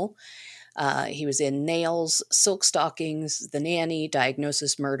Hospital. He was in Nails, Silk Stockings, The Nanny,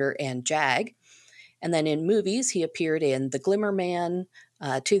 Diagnosis Murder, and Jag. And then in movies, he appeared in The Glimmer Man,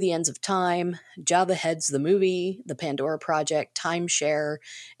 To the Ends of Time, Java Heads the Movie, The Pandora Project, Timeshare,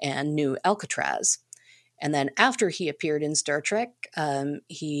 and New Alcatraz. And then after he appeared in Star Trek,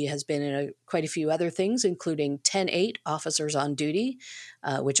 he has been in quite a few other things, including 10-8, Officers on Duty,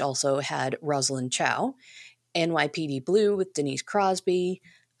 which also had Rosalind Chow, NYPD Blue with Denise Crosby,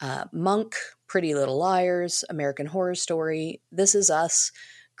 Monk, Pretty Little Liars, American Horror Story, This Is Us,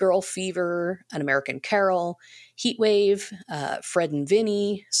 Girl Fever, An American Carol, Heatwave, Fred and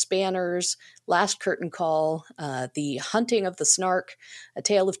Vinny, Spanners, Last Curtain Call, The Hunting of the Snark, A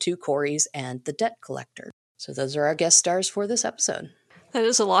Tale of Two Corys, and The Debt Collector. So those are our guest stars for this episode. That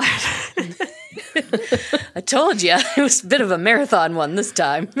is a lot. I told you, it was a bit of a marathon one this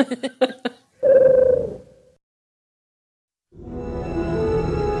time.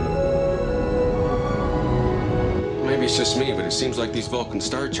 Maybe it's just me, but it seems like these Vulcan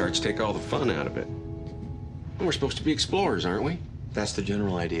star charts take all the fun out of it. And we're supposed to be explorers, aren't we? That's the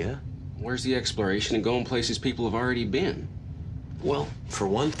general idea. Where's the exploration and going places people have already been? Well, for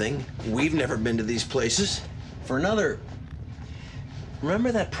one thing, we've never been to these places. For another,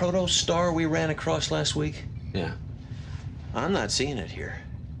 remember that proto-star we ran across last week? Yeah. I'm not seeing it here.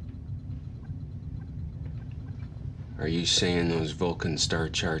 Are you saying those Vulcan star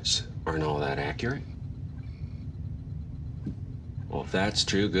charts aren't all that accurate? Well, if that's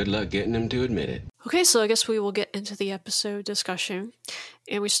true, good luck getting them to admit it. Okay, so I guess we will get into the episode discussion.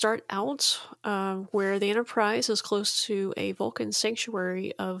 And we start out where the Enterprise is close to a Vulcan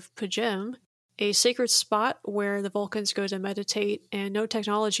sanctuary of P'Jem, a sacred spot where the Vulcans go to meditate and no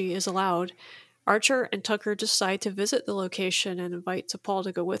technology is allowed. Archer and Tucker decide to visit the location and invite T'Pol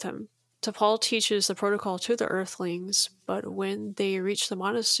to go with him. T'Pol teaches the protocol to the Earthlings, but when they reach the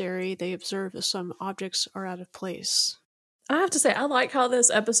monastery, they observe that some objects are out of place. I have to say, I like how this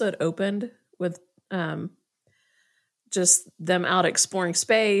episode opened with just them out exploring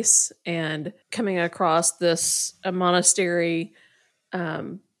space and coming across this monastery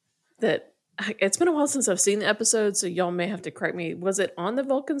that it's been a while since I've seen the episode, so y'all may have to correct me. Was it on the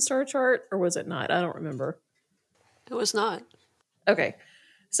Vulcan star chart or was it not? I don't remember. It was not. Okay.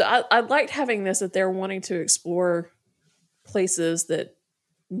 So I liked having this, that they're wanting to explore places that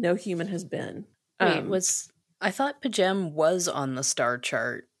no human has been. I thought P'Jem was on the star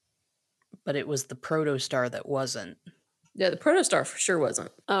chart, but it was the protostar that wasn't. Yeah, the protostar for sure wasn't.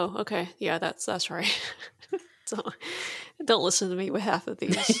 Oh, okay. Yeah, that's right. So don't listen to me with half of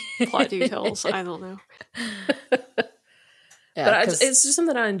these plot details. I don't know. Yeah, but it's just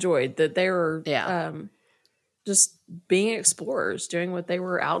something I enjoyed, that they were just being explorers, doing what they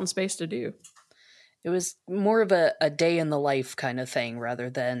were out in space to do. It was more of a day in the life kind of thing rather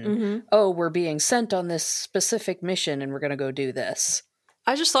than, oh, we're being sent on this specific mission and we're going to go do this.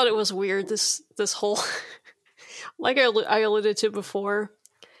 I just thought it was weird, this whole, like I alluded to before,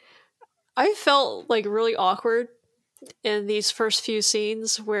 I felt like really awkward in these first few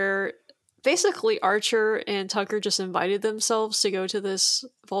scenes where basically Archer and Tucker just invited themselves to go to this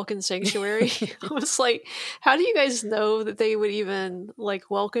Vulcan sanctuary. I was like, how do you guys know that they would even like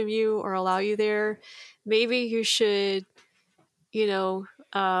welcome you or allow you there? Maybe you should, you know,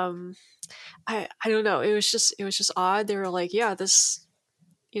 I don't know. It was just odd. They were like, yeah, this,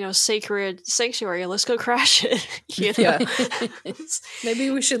 you know, sacred sanctuary, let's go crash it. You know? Yeah.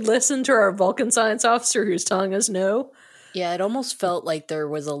 Maybe we should listen to our Vulcan science officer who's telling us no. Yeah, it almost felt like there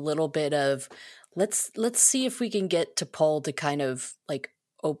was a little bit of let's see if we can get T'Pol to kind of like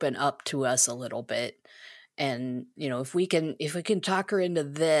open up to us a little bit. And, you know, if we can talk her into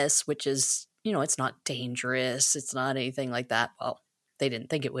this, which is, you know, it's not dangerous, it's not anything like that. Well, they didn't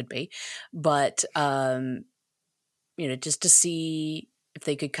think it would be. But you know, just to see if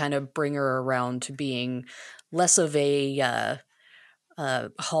they could kind of bring her around to being less of a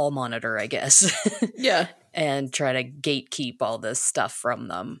hall monitor, I guess. Yeah. And try to gatekeep all this stuff from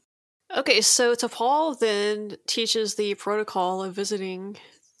them. Okay, so T'Pol then teaches the protocol of visiting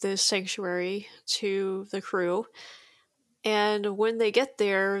this sanctuary to the crew. And when they get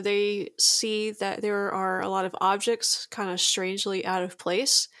there, they see that there are a lot of objects kind of strangely out of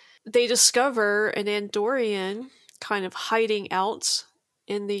place. They discover an Andorian kind of hiding out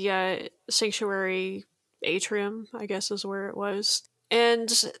in the sanctuary atrium, I guess is where it was.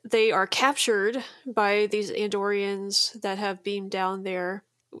 And they are captured by these Andorians that have beamed down there.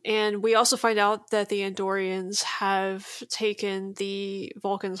 And we also find out that the Andorians have taken the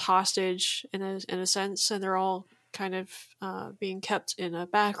Vulcans hostage in a sense, and they're all kind of being kept in a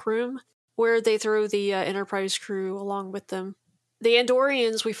back room where they throw the Enterprise crew along with them. The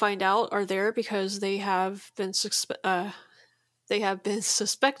Andorians, we find out, are there because they have been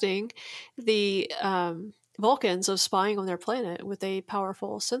suspecting the Vulcans of spying on their planet with a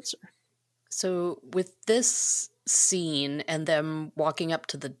powerful sensor. So with this scene and them walking up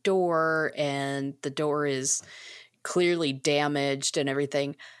to the door and the door is clearly damaged and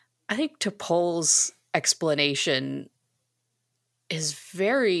everything, I think T'Pol's explanation is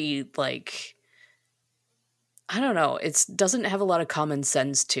very, like, I don't know, it doesn't have a lot of common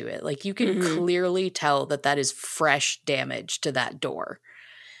sense to it. Like, you can clearly tell that is fresh damage to that door.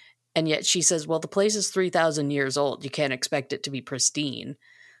 And yet she says, well, the place is 3,000 years old. You can't expect it to be pristine.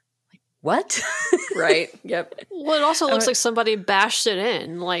 Like, what? Right. Yep. Well, it also looks like somebody bashed it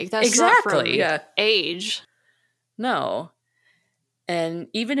in. Like, that's exactly. not from age. No. And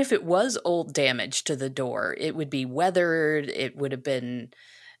even if it was old damage to the door, it would be weathered. It would have been,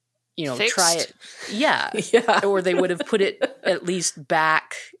 you know, fixed. try it. Yeah. Yeah. Or they would have put it at least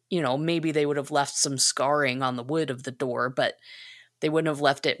back. You know, maybe they would have left some scarring on the wood of the door, but they wouldn't have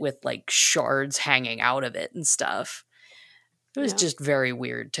left it with like shards hanging out of it and stuff. It was just very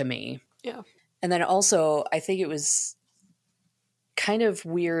weird to me. Yeah. And then also, I think it was kind of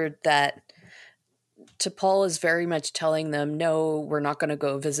weird that T'Pol is very much telling them, no, we're not going to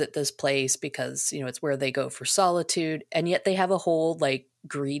go visit this place because, you know, it's where they go for solitude. And yet they have a whole like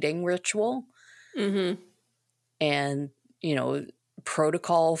greeting ritual and, you know,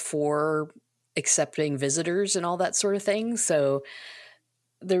 protocol for accepting visitors and all that sort of thing. So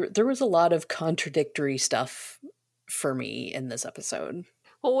there was a lot of contradictory stuff for me in this episode.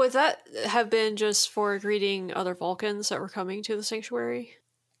 Well, would that have been just for greeting other Vulcans that were coming to the sanctuary?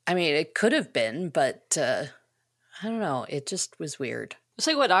 I mean, it could have been, but I don't know. It just was weird. It's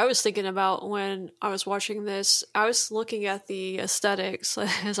like what I was thinking about when I was watching this. I was looking at the aesthetics,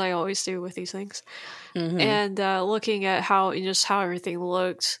 as I always do with these things, and looking at how everything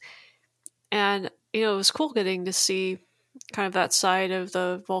looked. And, you know, it was cool getting to see kind of that side of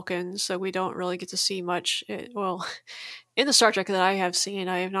the Vulcans that we don't really get to see much. Well, in the Star Trek that I have seen,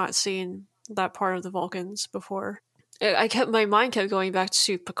 I have not seen that part of the Vulcans before. My mind kept going back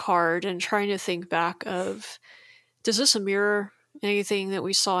to Picard and trying to think back of, does this mirror anything that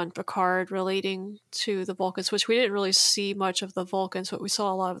we saw in Picard relating to the Vulcans, which we didn't really see much of the Vulcans, but we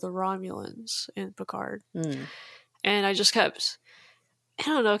saw a lot of the Romulans in Picard. And I just kept, I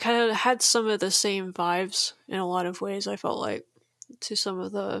don't know, kind of had some of the same vibes in a lot of ways, I felt like, to some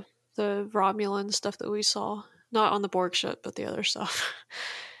of the Romulan stuff that we saw. Not on the Borg ship, but the other stuff.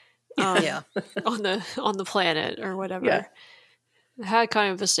 On the planet or whatever. Yeah. It had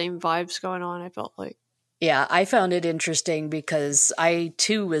kind of the same vibes going on, I felt like. Yeah, I found it interesting because I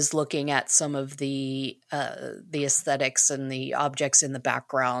too was looking at some of the aesthetics and the objects in the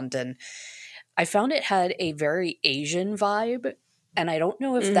background, and I found it had a very Asian vibe, and I don't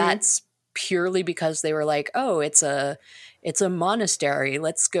know if that's purely because they were like, oh, it's a monastery.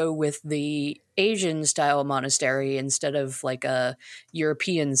 Let's go with the Asian style monastery instead of like a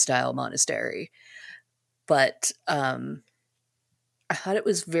European style monastery. But I thought it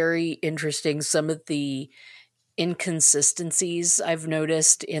was very interesting, some of the inconsistencies I've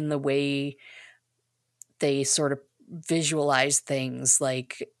noticed in the way they sort of visualize things.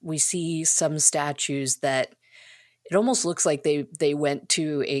 Like, we see some statues that it almost looks like they went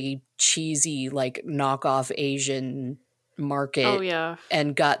to a cheesy, like, knockoff Asian market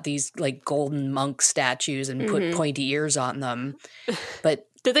and got these, like, golden monk statues and put pointy ears on them. But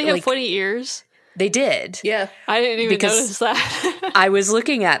did they have pointy ears? They did. Yeah. I didn't even notice that. I was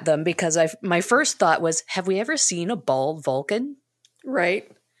looking at them because my first thought was, have we ever seen a bald Vulcan?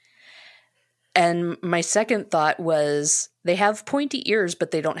 Right. And my second thought was, they have pointy ears,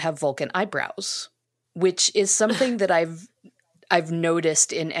 but they don't have Vulcan eyebrows, which is something that I've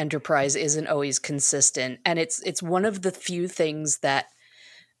noticed in Enterprise isn't always consistent. And it's one of the few things that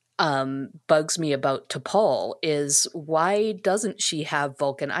bugs me about T'Pol is, why doesn't she have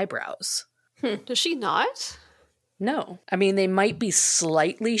Vulcan eyebrows? Does she not? No. I mean, they might be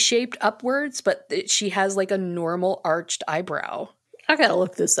slightly shaped upwards, but she has like a normal arched eyebrow. I gotta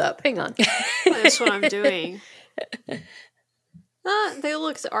look this up. Hang on. That's what I'm doing. They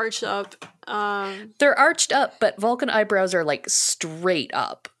look arched up. They're arched up, but Vulcan eyebrows are like straight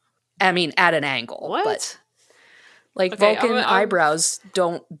up. I mean, at an angle. What? But, like, okay, Vulcan eyebrows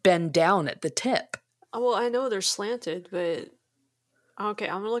don't bend down at the tip. Well, I know they're slanted, but... Okay,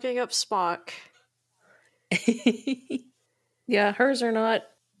 I'm looking up Spock. Yeah, hers are not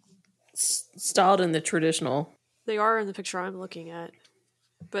styled in the traditional. They are in the picture I'm looking at.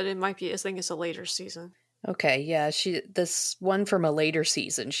 But it might be, I think it's a later season. Okay, yeah, this one from a later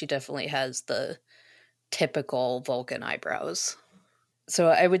season, she definitely has the typical Vulcan eyebrows. So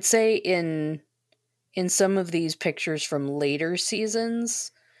I would say in some of these pictures from later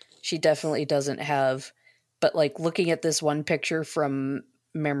seasons, she definitely doesn't have, but like looking at this one picture from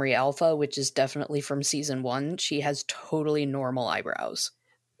Memory Alpha, which is definitely from season 1, she has totally normal eyebrows.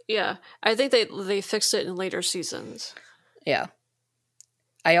 Yeah, I think they fixed it in later seasons. Yeah.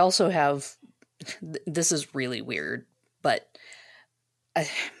 I also have, this is really weird, but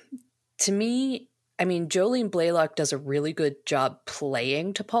to me, I mean, Jolene Blalock does a really good job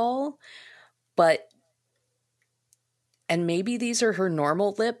playing T'Pol, but, and maybe these are her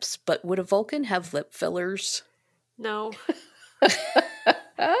normal lips, but would a Vulcan have lip fillers? No.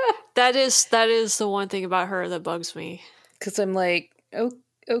 That is the one thing about her that bugs me. Because I'm like,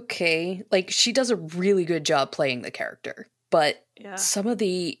 okay. Like, she does a really good job playing the character. But some of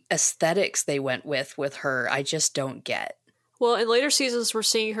the aesthetics they went with her, I just don't get. Well, in later seasons, we're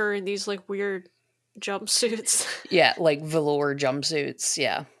seeing her in these, like, weird jumpsuits. Yeah, like velour jumpsuits,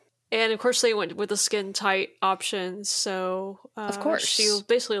 yeah. And, of course, they went with the skin-tight option, so... of course. She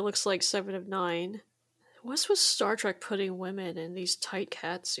basically looks like 7 of 9. What's with Star Trek putting women in these tight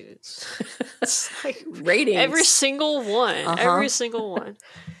cat suits? It's like ratings. Every single one. Every single one.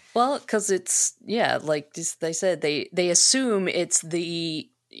 Well, because it's, yeah, like they said, they assume it's the,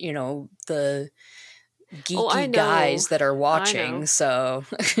 you know, the geeky guys that are watching, so.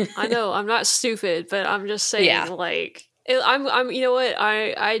 I know, I'm not stupid, but I'm just saying, like, I'm, you know what,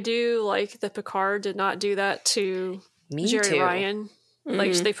 I do like that Picard did not do that to Jeri Ryan. Mm-hmm.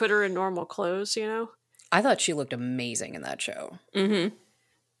 Like, they put her in normal clothes, you know? I thought she looked amazing in that show. Mm-hmm.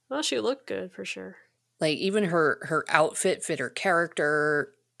 Well, she looked good, for sure. Like, even her outfit fit her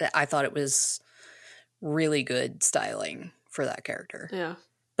character. I thought it was really good styling for that character. Yeah.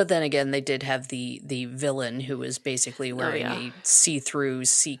 But then again, they did have the villain who was basically wearing a see-through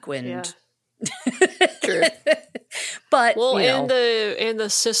sequined. Yeah. True. But well, you know. and the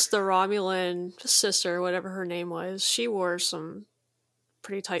Romulan sister, whatever her name was, she wore some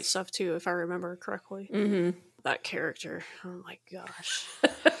pretty tight stuff too, if I remember correctly. Mm-hmm. That character, oh my gosh.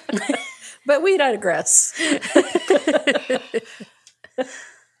 But we digress.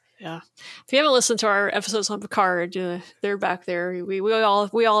 Yeah, if you haven't listened to our episodes on Picard, they're back there. We all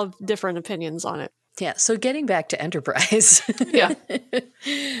have different opinions on it. Yeah. So getting back to Enterprise. Yeah.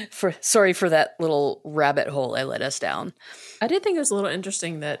 Sorry for that little rabbit hole I led us down. I did think it was a little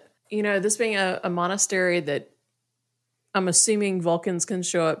interesting that, you know, this being a monastery that I'm assuming Vulcans can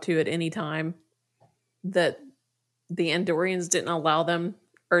show up to at any time, that the Andorians didn't allow them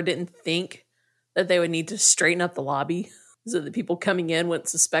or didn't think that they would need to straighten up the lobby so that the people coming in wouldn't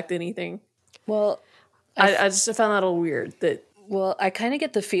suspect anything. Well, I just found that a little weird. Well, I kind of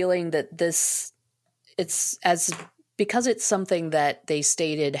get the feeling that it's as because it's something that they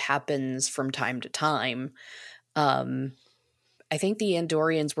stated happens from time to time. I think the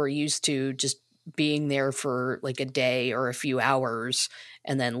Andorians were used to just being there for like a day or a few hours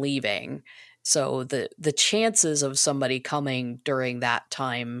and then leaving. So the chances of somebody coming during that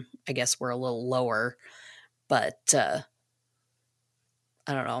time, I guess, were a little lower. But I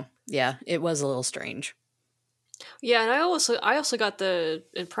don't know. Yeah, it was a little strange. Yeah, and I also got the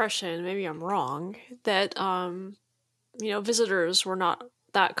impression, maybe I'm wrong, that visitors were not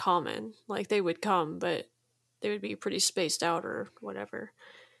that common. Like, they would come, but they would be pretty spaced out or whatever.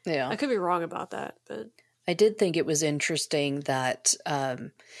 Yeah. I could be wrong about that, but I did think it was interesting that,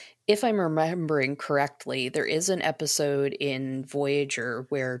 if I'm remembering correctly, there is an episode in Voyager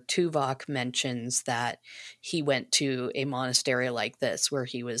where Tuvok mentions that he went to a monastery like this where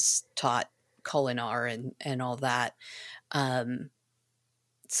he was taught Kholinar and all that.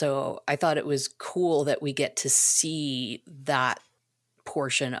 So I thought it was cool that we get to see that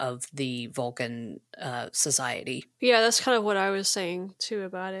portion of the Vulcan society. yeah, that's kind of what I was saying too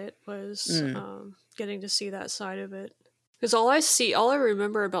about it, was getting to see that side of it. Because all I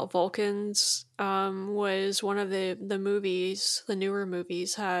remember about Vulcans was one of the movies, the newer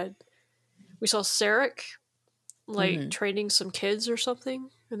movies we saw Sarek training some kids or something,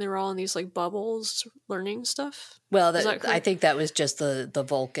 and they were all in these like bubbles learning stuff. Well, I think that was just the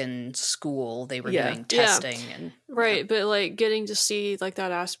Vulcan school. They were doing testing and right, but like getting to see like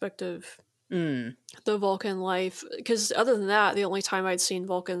that aspect of the Vulcan life. Because other than that, the only time I'd seen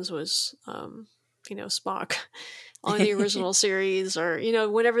Vulcans was Spock on the original series, or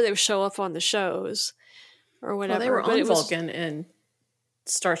whenever they would show up on the shows or whatever. Well, they were on Vulcan in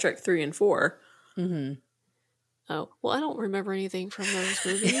Star Trek 3 and 4. Mm-hmm. Oh, well, I don't remember anything from those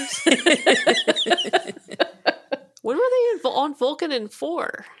movies. When were they on Vulcan in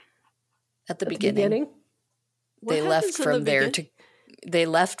 4? At the beginning. They left from there they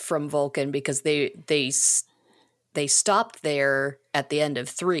left from Vulcan because they stopped there at the end of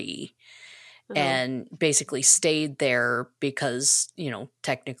 3 and basically stayed there because,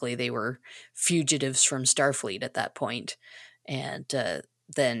 technically they were fugitives from Starfleet at that point. And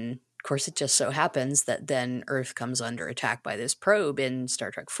then, of course, it just so happens that then Earth comes under attack by this probe in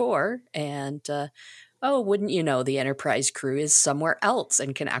Star Trek 4, and wouldn't you know, the Enterprise crew is somewhere else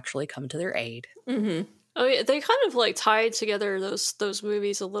and can actually come to their aid. Mm-hmm. Oh yeah, they kind of like tied together those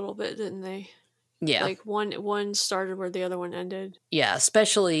movies a little bit, didn't they? Yeah, like one started where the other one ended. Yeah,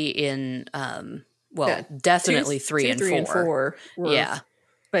 especially in definitely 3 and 4. 3 and 4 were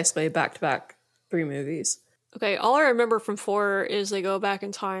basically back-to-back 3 movies. Okay, all I remember from 4 is they go back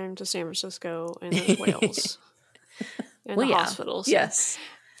in time to San Francisco and then Wales and the hospitals. So. Yes,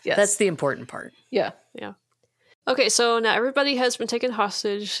 that's the important part. Yeah. Okay, so now everybody has been taken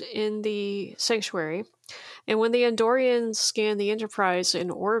hostage in the sanctuary, and when the Andorians scan the Enterprise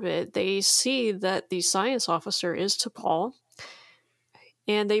in orbit, they see that the science officer is T'Pol,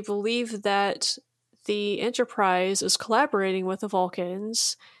 and they believe that the Enterprise is collaborating with the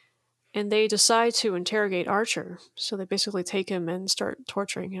Vulcans, and they decide to interrogate Archer. So they basically take him and start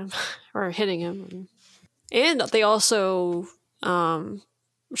torturing him or hitting him. And they also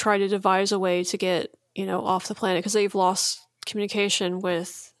try to devise a way to get, off the planet because they've lost communication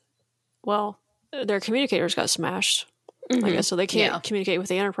with, their communicators got smashed. Mm-hmm. I guess, so they can't communicate with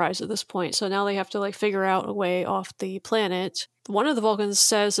the Enterprise at this point. So now they have to figure out a way off the planet. One of the Vulcans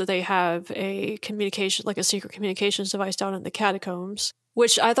says that they have a communication, a secret communications device down in the catacombs,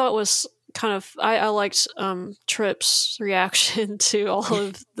 which I thought was kind of, I liked Trip's reaction to all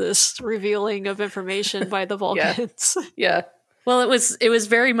of this revealing of information by the Vulcans. Yeah. Well, it was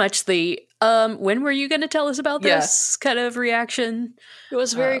very much the, when were you going to tell us about this kind of reaction? It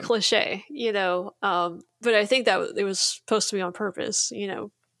was very cliche, but I think that it was supposed to be on purpose,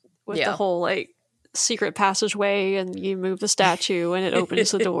 with the whole secret passageway, and you move the statue and it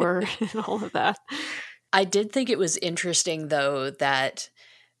opens the door and all of that. I did think it was interesting, though, that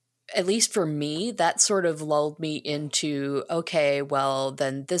at least for me, that sort of lulled me into, okay, well,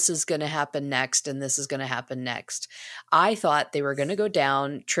 then this is going to happen next and this is going to happen next. I thought they were going to go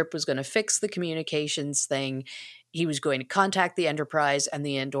down. Trip was going to fix the communications thing. He was going to contact the Enterprise and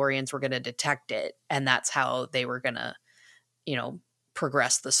the Andorians were going to detect it. And that's how they were going to,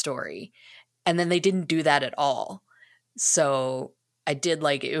 progress the story. And then they didn't do that at all. So I did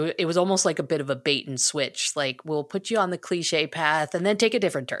it was almost like a bit of a bait and switch. We'll put you on the cliche path and then take a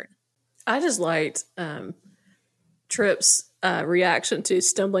different turn. I just liked Trip's reaction to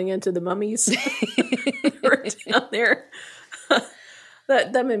stumbling into the mummies down there.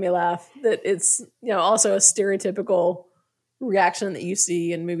 that made me laugh. That it's also a stereotypical reaction that you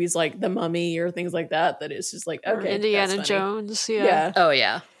see in movies like The Mummy or things like that. That it's just like, Or okay, Indiana that's funny. Jones. Yeah. Oh,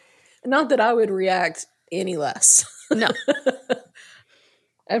 yeah. Not that I would react any less. No.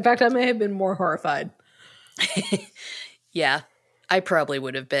 In fact, I may have been more horrified. Yeah, I probably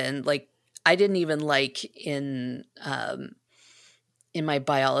would have been. Like, I didn't even like in my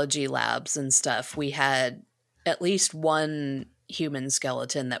biology labs and stuff, we had at least one human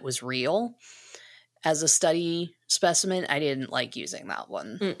skeleton that was real as a study specimen. I didn't like using that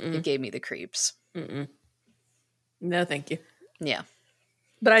one. It gave me the creeps. No, thank you. Yeah.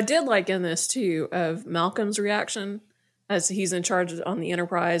 But I did like in this too of Malcolm's reaction as he's in charge on the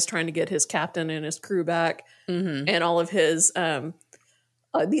Enterprise trying to get his captain and his crew back, and all of his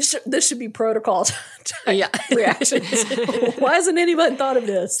this should be protocol reactions. Why hasn't anyone thought of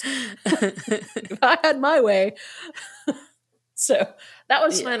this? If I had my way. So that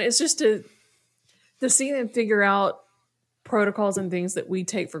was fun. It's just to see them figure out protocols and things that we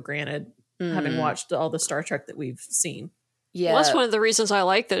take for granted, having watched all the Star Trek that we've seen. Yeah, Well, that's one of the reasons I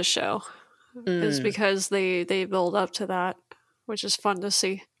like this show, is because they build up to that, which is fun to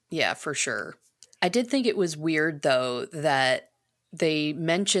see. Yeah, for sure. I did think it was weird, though, that they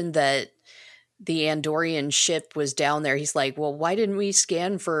mentioned that the Andorian ship was down there. He's like, well, why didn't we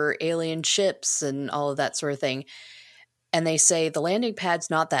scan for alien ships and all of that sort of thing? And they say the landing pad's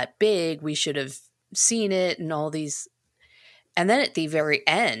not that big. We should have seen it and all these. And then at the very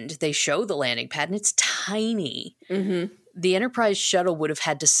end, they show the landing pad and it's tiny. The Enterprise shuttle would have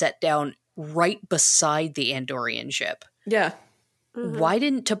had to set down right beside the Andorian ship. Yeah. Why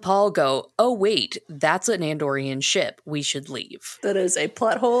didn't T'Pol go, oh, wait, that's an Andorian ship. We should leave. That is a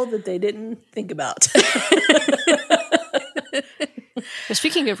plot hole that they didn't think about.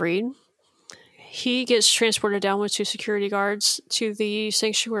 Speaking of Reed, he gets transported down with 2 security guards to the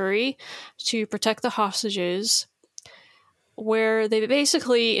sanctuary to protect the hostages, where they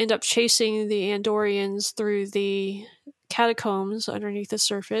basically end up chasing the Andorians through the catacombs underneath the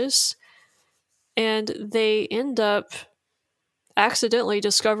surface, and they end up accidentally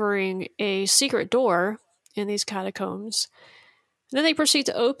discovering a secret door in these catacombs. And then they proceed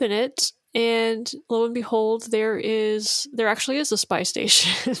to open it, and lo and behold, there actually is a spy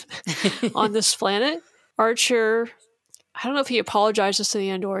station on this planet. Archer, I don't know if he apologizes to the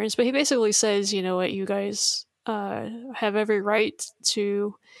Andorians, but he basically says, you know what, you guys have every right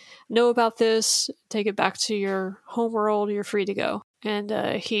to know about this, take it back to your homeworld, you're free to go. And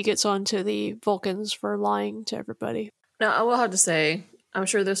he gets on to the Vulcans for lying to everybody. Now, I will have to say, I'm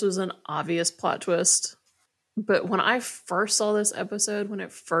sure this was an obvious plot twist, but when I first saw this episode, when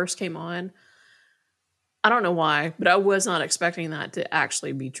it first came on, I don't know why, but I was not expecting that to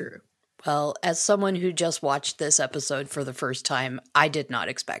actually be true. Well, as someone who just watched this episode for the first time, I did not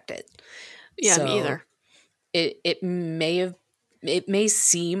expect it. Yeah, me either. It may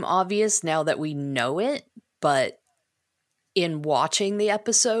seem obvious now that we know it, but in watching the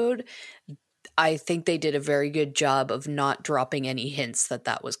episode, I think they did a very good job of not dropping any hints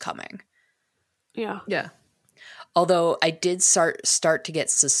that was coming. Yeah. Yeah. Although I did start to get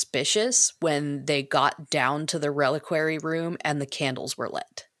suspicious when they got down to the reliquary room and the candles were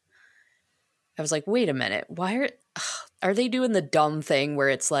lit. I was like, wait a minute, why are they doing the dumb thing where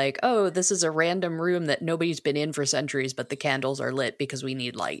it's like, oh, this is a random room that nobody's been in for centuries, but the candles are lit because we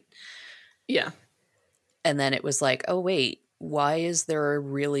need light. Yeah. And then it was like, oh, wait, why is there a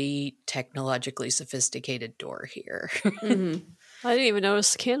really technologically sophisticated door here? I didn't even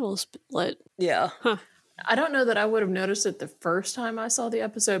notice the candles lit. Yeah. Huh. I don't know that I would have noticed it the first time I saw the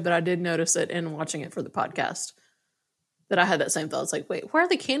episode, but I did notice it in watching it for the podcast. That I had that same thought. It's like, wait, why are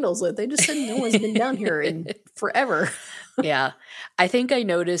the candles lit? They just said no one's been down here in forever. Yeah. I think I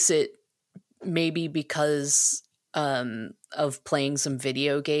notice it maybe because of playing some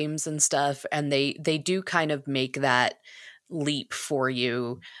video games and stuff. And they do kind of make that leap for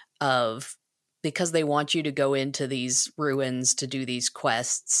you of, because they want you to go into these ruins to do these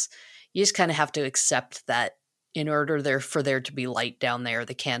quests. You just kind of have to accept that in order for there to be light down there,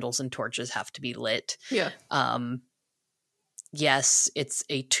 the candles and torches have to be lit. Yeah. Yes, it's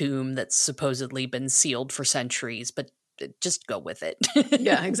a tomb that's supposedly been sealed for centuries, but just go with it.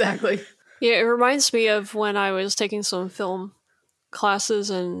 Yeah, exactly. Yeah, it reminds me of when I was taking some film classes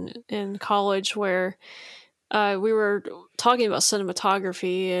in college where we were talking about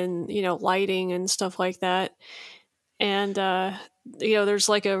cinematography and, lighting and stuff like that. And, there's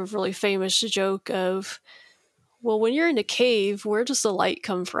like a really famous joke of, well, when you're in a cave, where does the light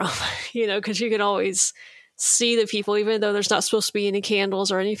come from? Because you can always see the people, even though there's not supposed to be any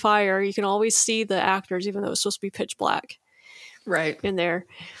candles or any fire. You can always see the actors, even though it's supposed to be pitch black. Right. In there.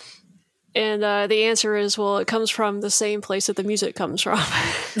 And the answer is, well, it comes from the same place that the music comes from.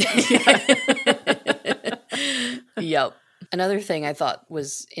 Yep. Another thing I thought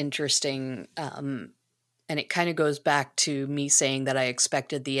was interesting, and it kind of goes back to me saying that I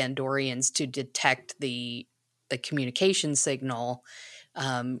expected the Andorians to detect the communication signal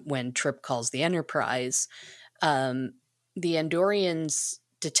when Trip calls the Enterprise. The Andorians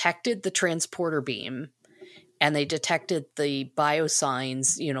detected the transporter beam, and they detected the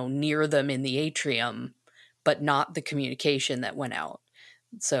biosigns, near them in the atrium, but not the communication that went out.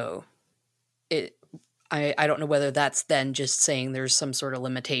 So I don't know whether that's then just saying there's some sort of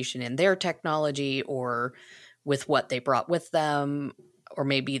limitation in their technology or with what they brought with them, or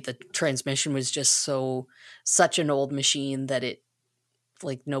maybe the transmission was just such an old machine that it,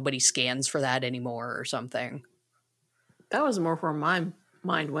 like, nobody scans for that anymore or something. That was more where my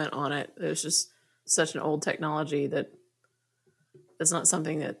mind went on it. It was just such an old technology that it's not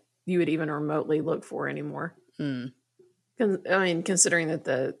something that you would even remotely look for anymore. Considering that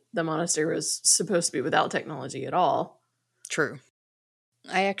the monastery was supposed to be without technology at all. True.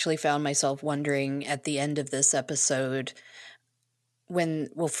 I actually found myself wondering at the end of this episode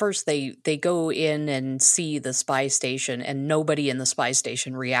first they go in and see the spy station, and nobody in the spy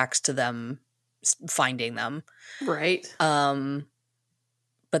station reacts to them finding them. Right.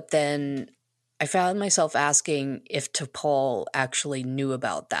 But then I found myself asking if T'Pol actually knew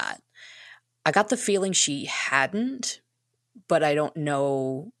about that. I got the feeling she hadn't, but I don't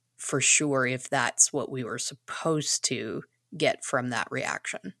know for sure if that's what we were supposed to get from that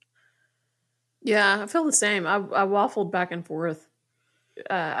reaction. Yeah, I feel the same. I waffled back and forth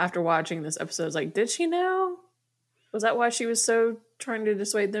after watching this episode. I was like, did she know? Was that why she was so trying to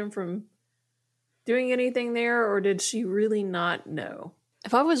dissuade them from doing anything there, or did she really not know?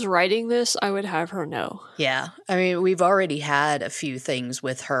 If I was writing this, I would have her know. Yeah. I mean, we've already had a few things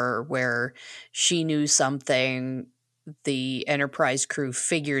with her where she knew something, the Enterprise crew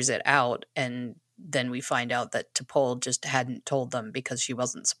figures it out, and then we find out that T'Pol just hadn't told them because she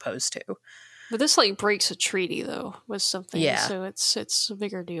wasn't supposed to. But this breaks a treaty though with something, so it's a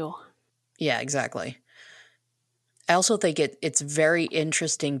bigger deal. Yeah, exactly. I also think it's very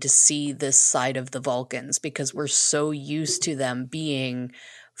interesting to see this side of the Vulcans because we're so used to them being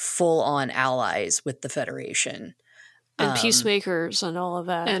full-on allies with the Federation. And peacemakers and all of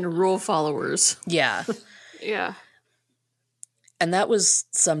that. And rule followers. Yeah. Yeah. And that was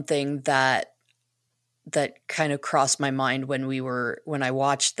something that kind of crossed my mind when I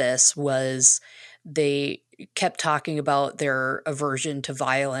watched this, was they kept talking about their aversion to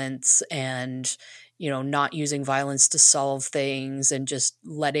violence and, not using violence to solve things and just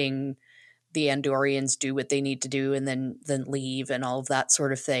letting the Andorians do what they need to do and then leave and all of that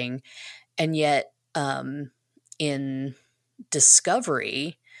sort of thing. And yet, in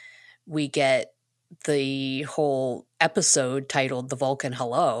Discovery, we get the whole episode titled The Vulcan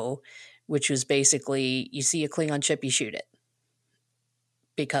Hello, which was basically, you see a Klingon ship, you shoot it.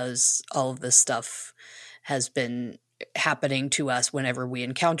 Because all of this stuff has been happening to us whenever we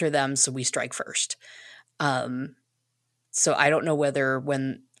encounter them, so we strike first. So I don't know whether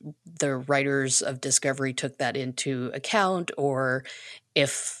when the writers of Discovery took that into account, or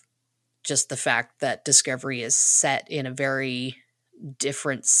if just the fact that Discovery is set in a very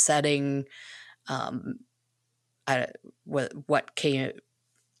different setting,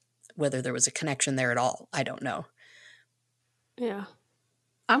 whether there was a connection there at all, I don't know. Yeah.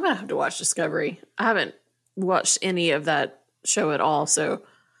 I'm going to have to watch Discovery. I haven't watched any of that show at all, so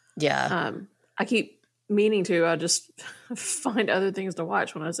yeah. I keep meaning to. I just find other things to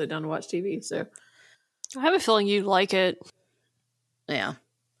watch when I sit down to watch TV, so I have a feeling you'd like it. Yeah.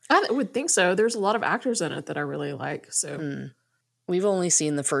 I would think so. There's a lot of actors in it that I really like, so... We've only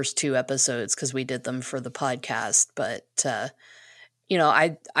seen the first 2 episodes because we did them for the podcast, but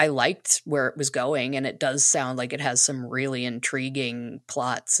I liked where it was going, and it does sound like it has some really intriguing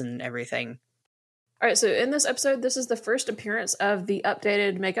plots and everything. All right, so in this episode, this is the first appearance of the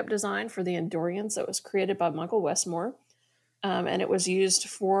updated makeup design for the Andorians that was created by Michael Westmore, and it was used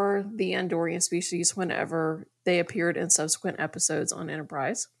for the Andorian species whenever they appeared in subsequent episodes on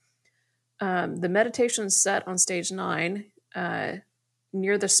Enterprise. The meditation set on stage 9,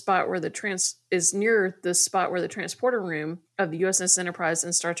 near the spot where the transporter room of the USS Enterprise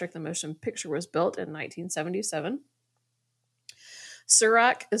in Star Trek: The Motion Picture was built in 1977.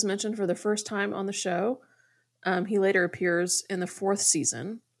 Surak is mentioned for the first time on the show. He later appears in the 4th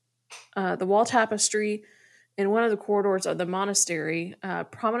season. The wall tapestry in one of the corridors of the monastery,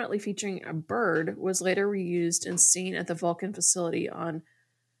 prominently featuring a bird, was later reused and seen at the Vulcan facility on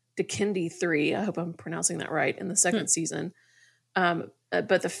Dakindi 3. I hope I'm pronouncing that right, in the 2nd season.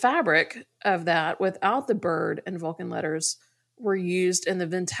 But the fabric of that, without the bird and Vulcan letters, were used in the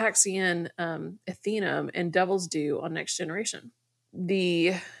Ventaxian Athenum and Devil's Due on Next Generation.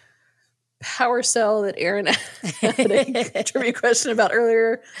 The power cell that Aaron had a trivia question about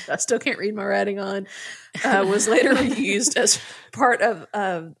earlier, I still can't read my writing on, was later used as part of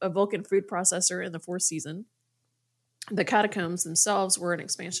a Vulcan food processor in the 4th season. The catacombs themselves were an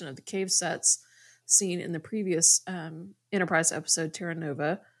expansion of the cave sets seen in the previous Enterprise episode Terra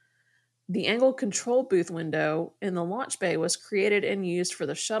Nova. The angle control booth window in the launch bay was created and used for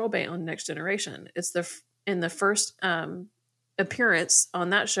the shuttle bay on Next Generation. It's in the first appearance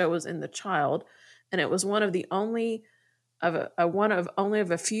on that show was in The Child, and it was one of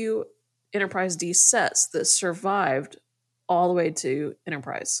a few Enterprise D sets that survived all the way to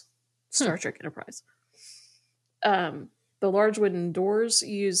Enterprise, Star Trek Enterprise. The large wooden doors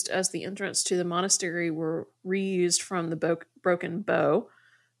used as the entrance to the monastery were reused from the Broken Bow.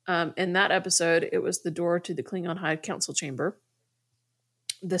 In that episode, it was the door to the Klingon High Council chamber.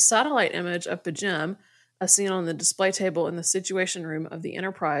 The satellite image of P'Jem, as seen on the display table in the Situation Room of the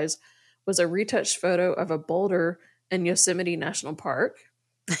Enterprise, was a retouched photo of a boulder in Yosemite National Park.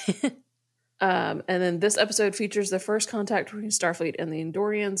 And then this episode features the first contact between Starfleet and the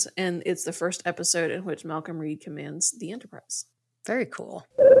Andorians, and it's the first episode in which Malcolm Reed commands the Enterprise. Very cool.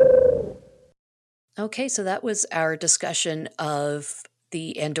 Okay, so that was our discussion of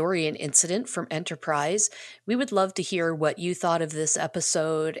the Andorian incident from Enterprise. We would love to hear what you thought of this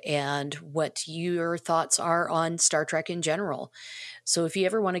episode and what your thoughts are on Star Trek in general. So if you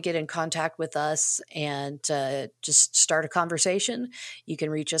ever want to get in contact with us and just start a conversation, you can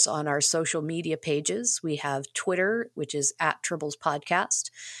reach us on our social media pages. We have Twitter, which is @Tribbles Podcast.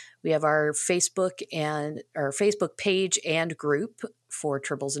 We have our Facebook page and group for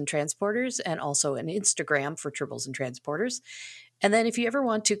Tribbles and Transporters, and also an Instagram for Tribbles and Transporters. And then if you ever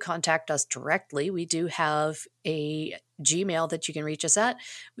want to contact us directly, we do have a Gmail that you can reach us at,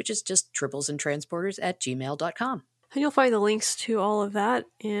 which is just tribblesandtransporters@gmail.com. And you'll find the links to all of that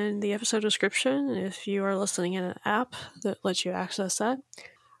in the episode description if you are listening in an app that lets you access that.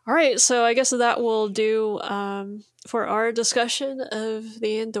 All right, so I guess that will do for our discussion of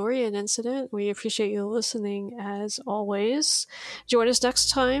the Andorian incident. We appreciate you listening as always. Join us next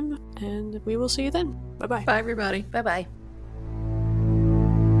time, and we will see you then. Bye-bye. Bye, everybody. Bye-bye.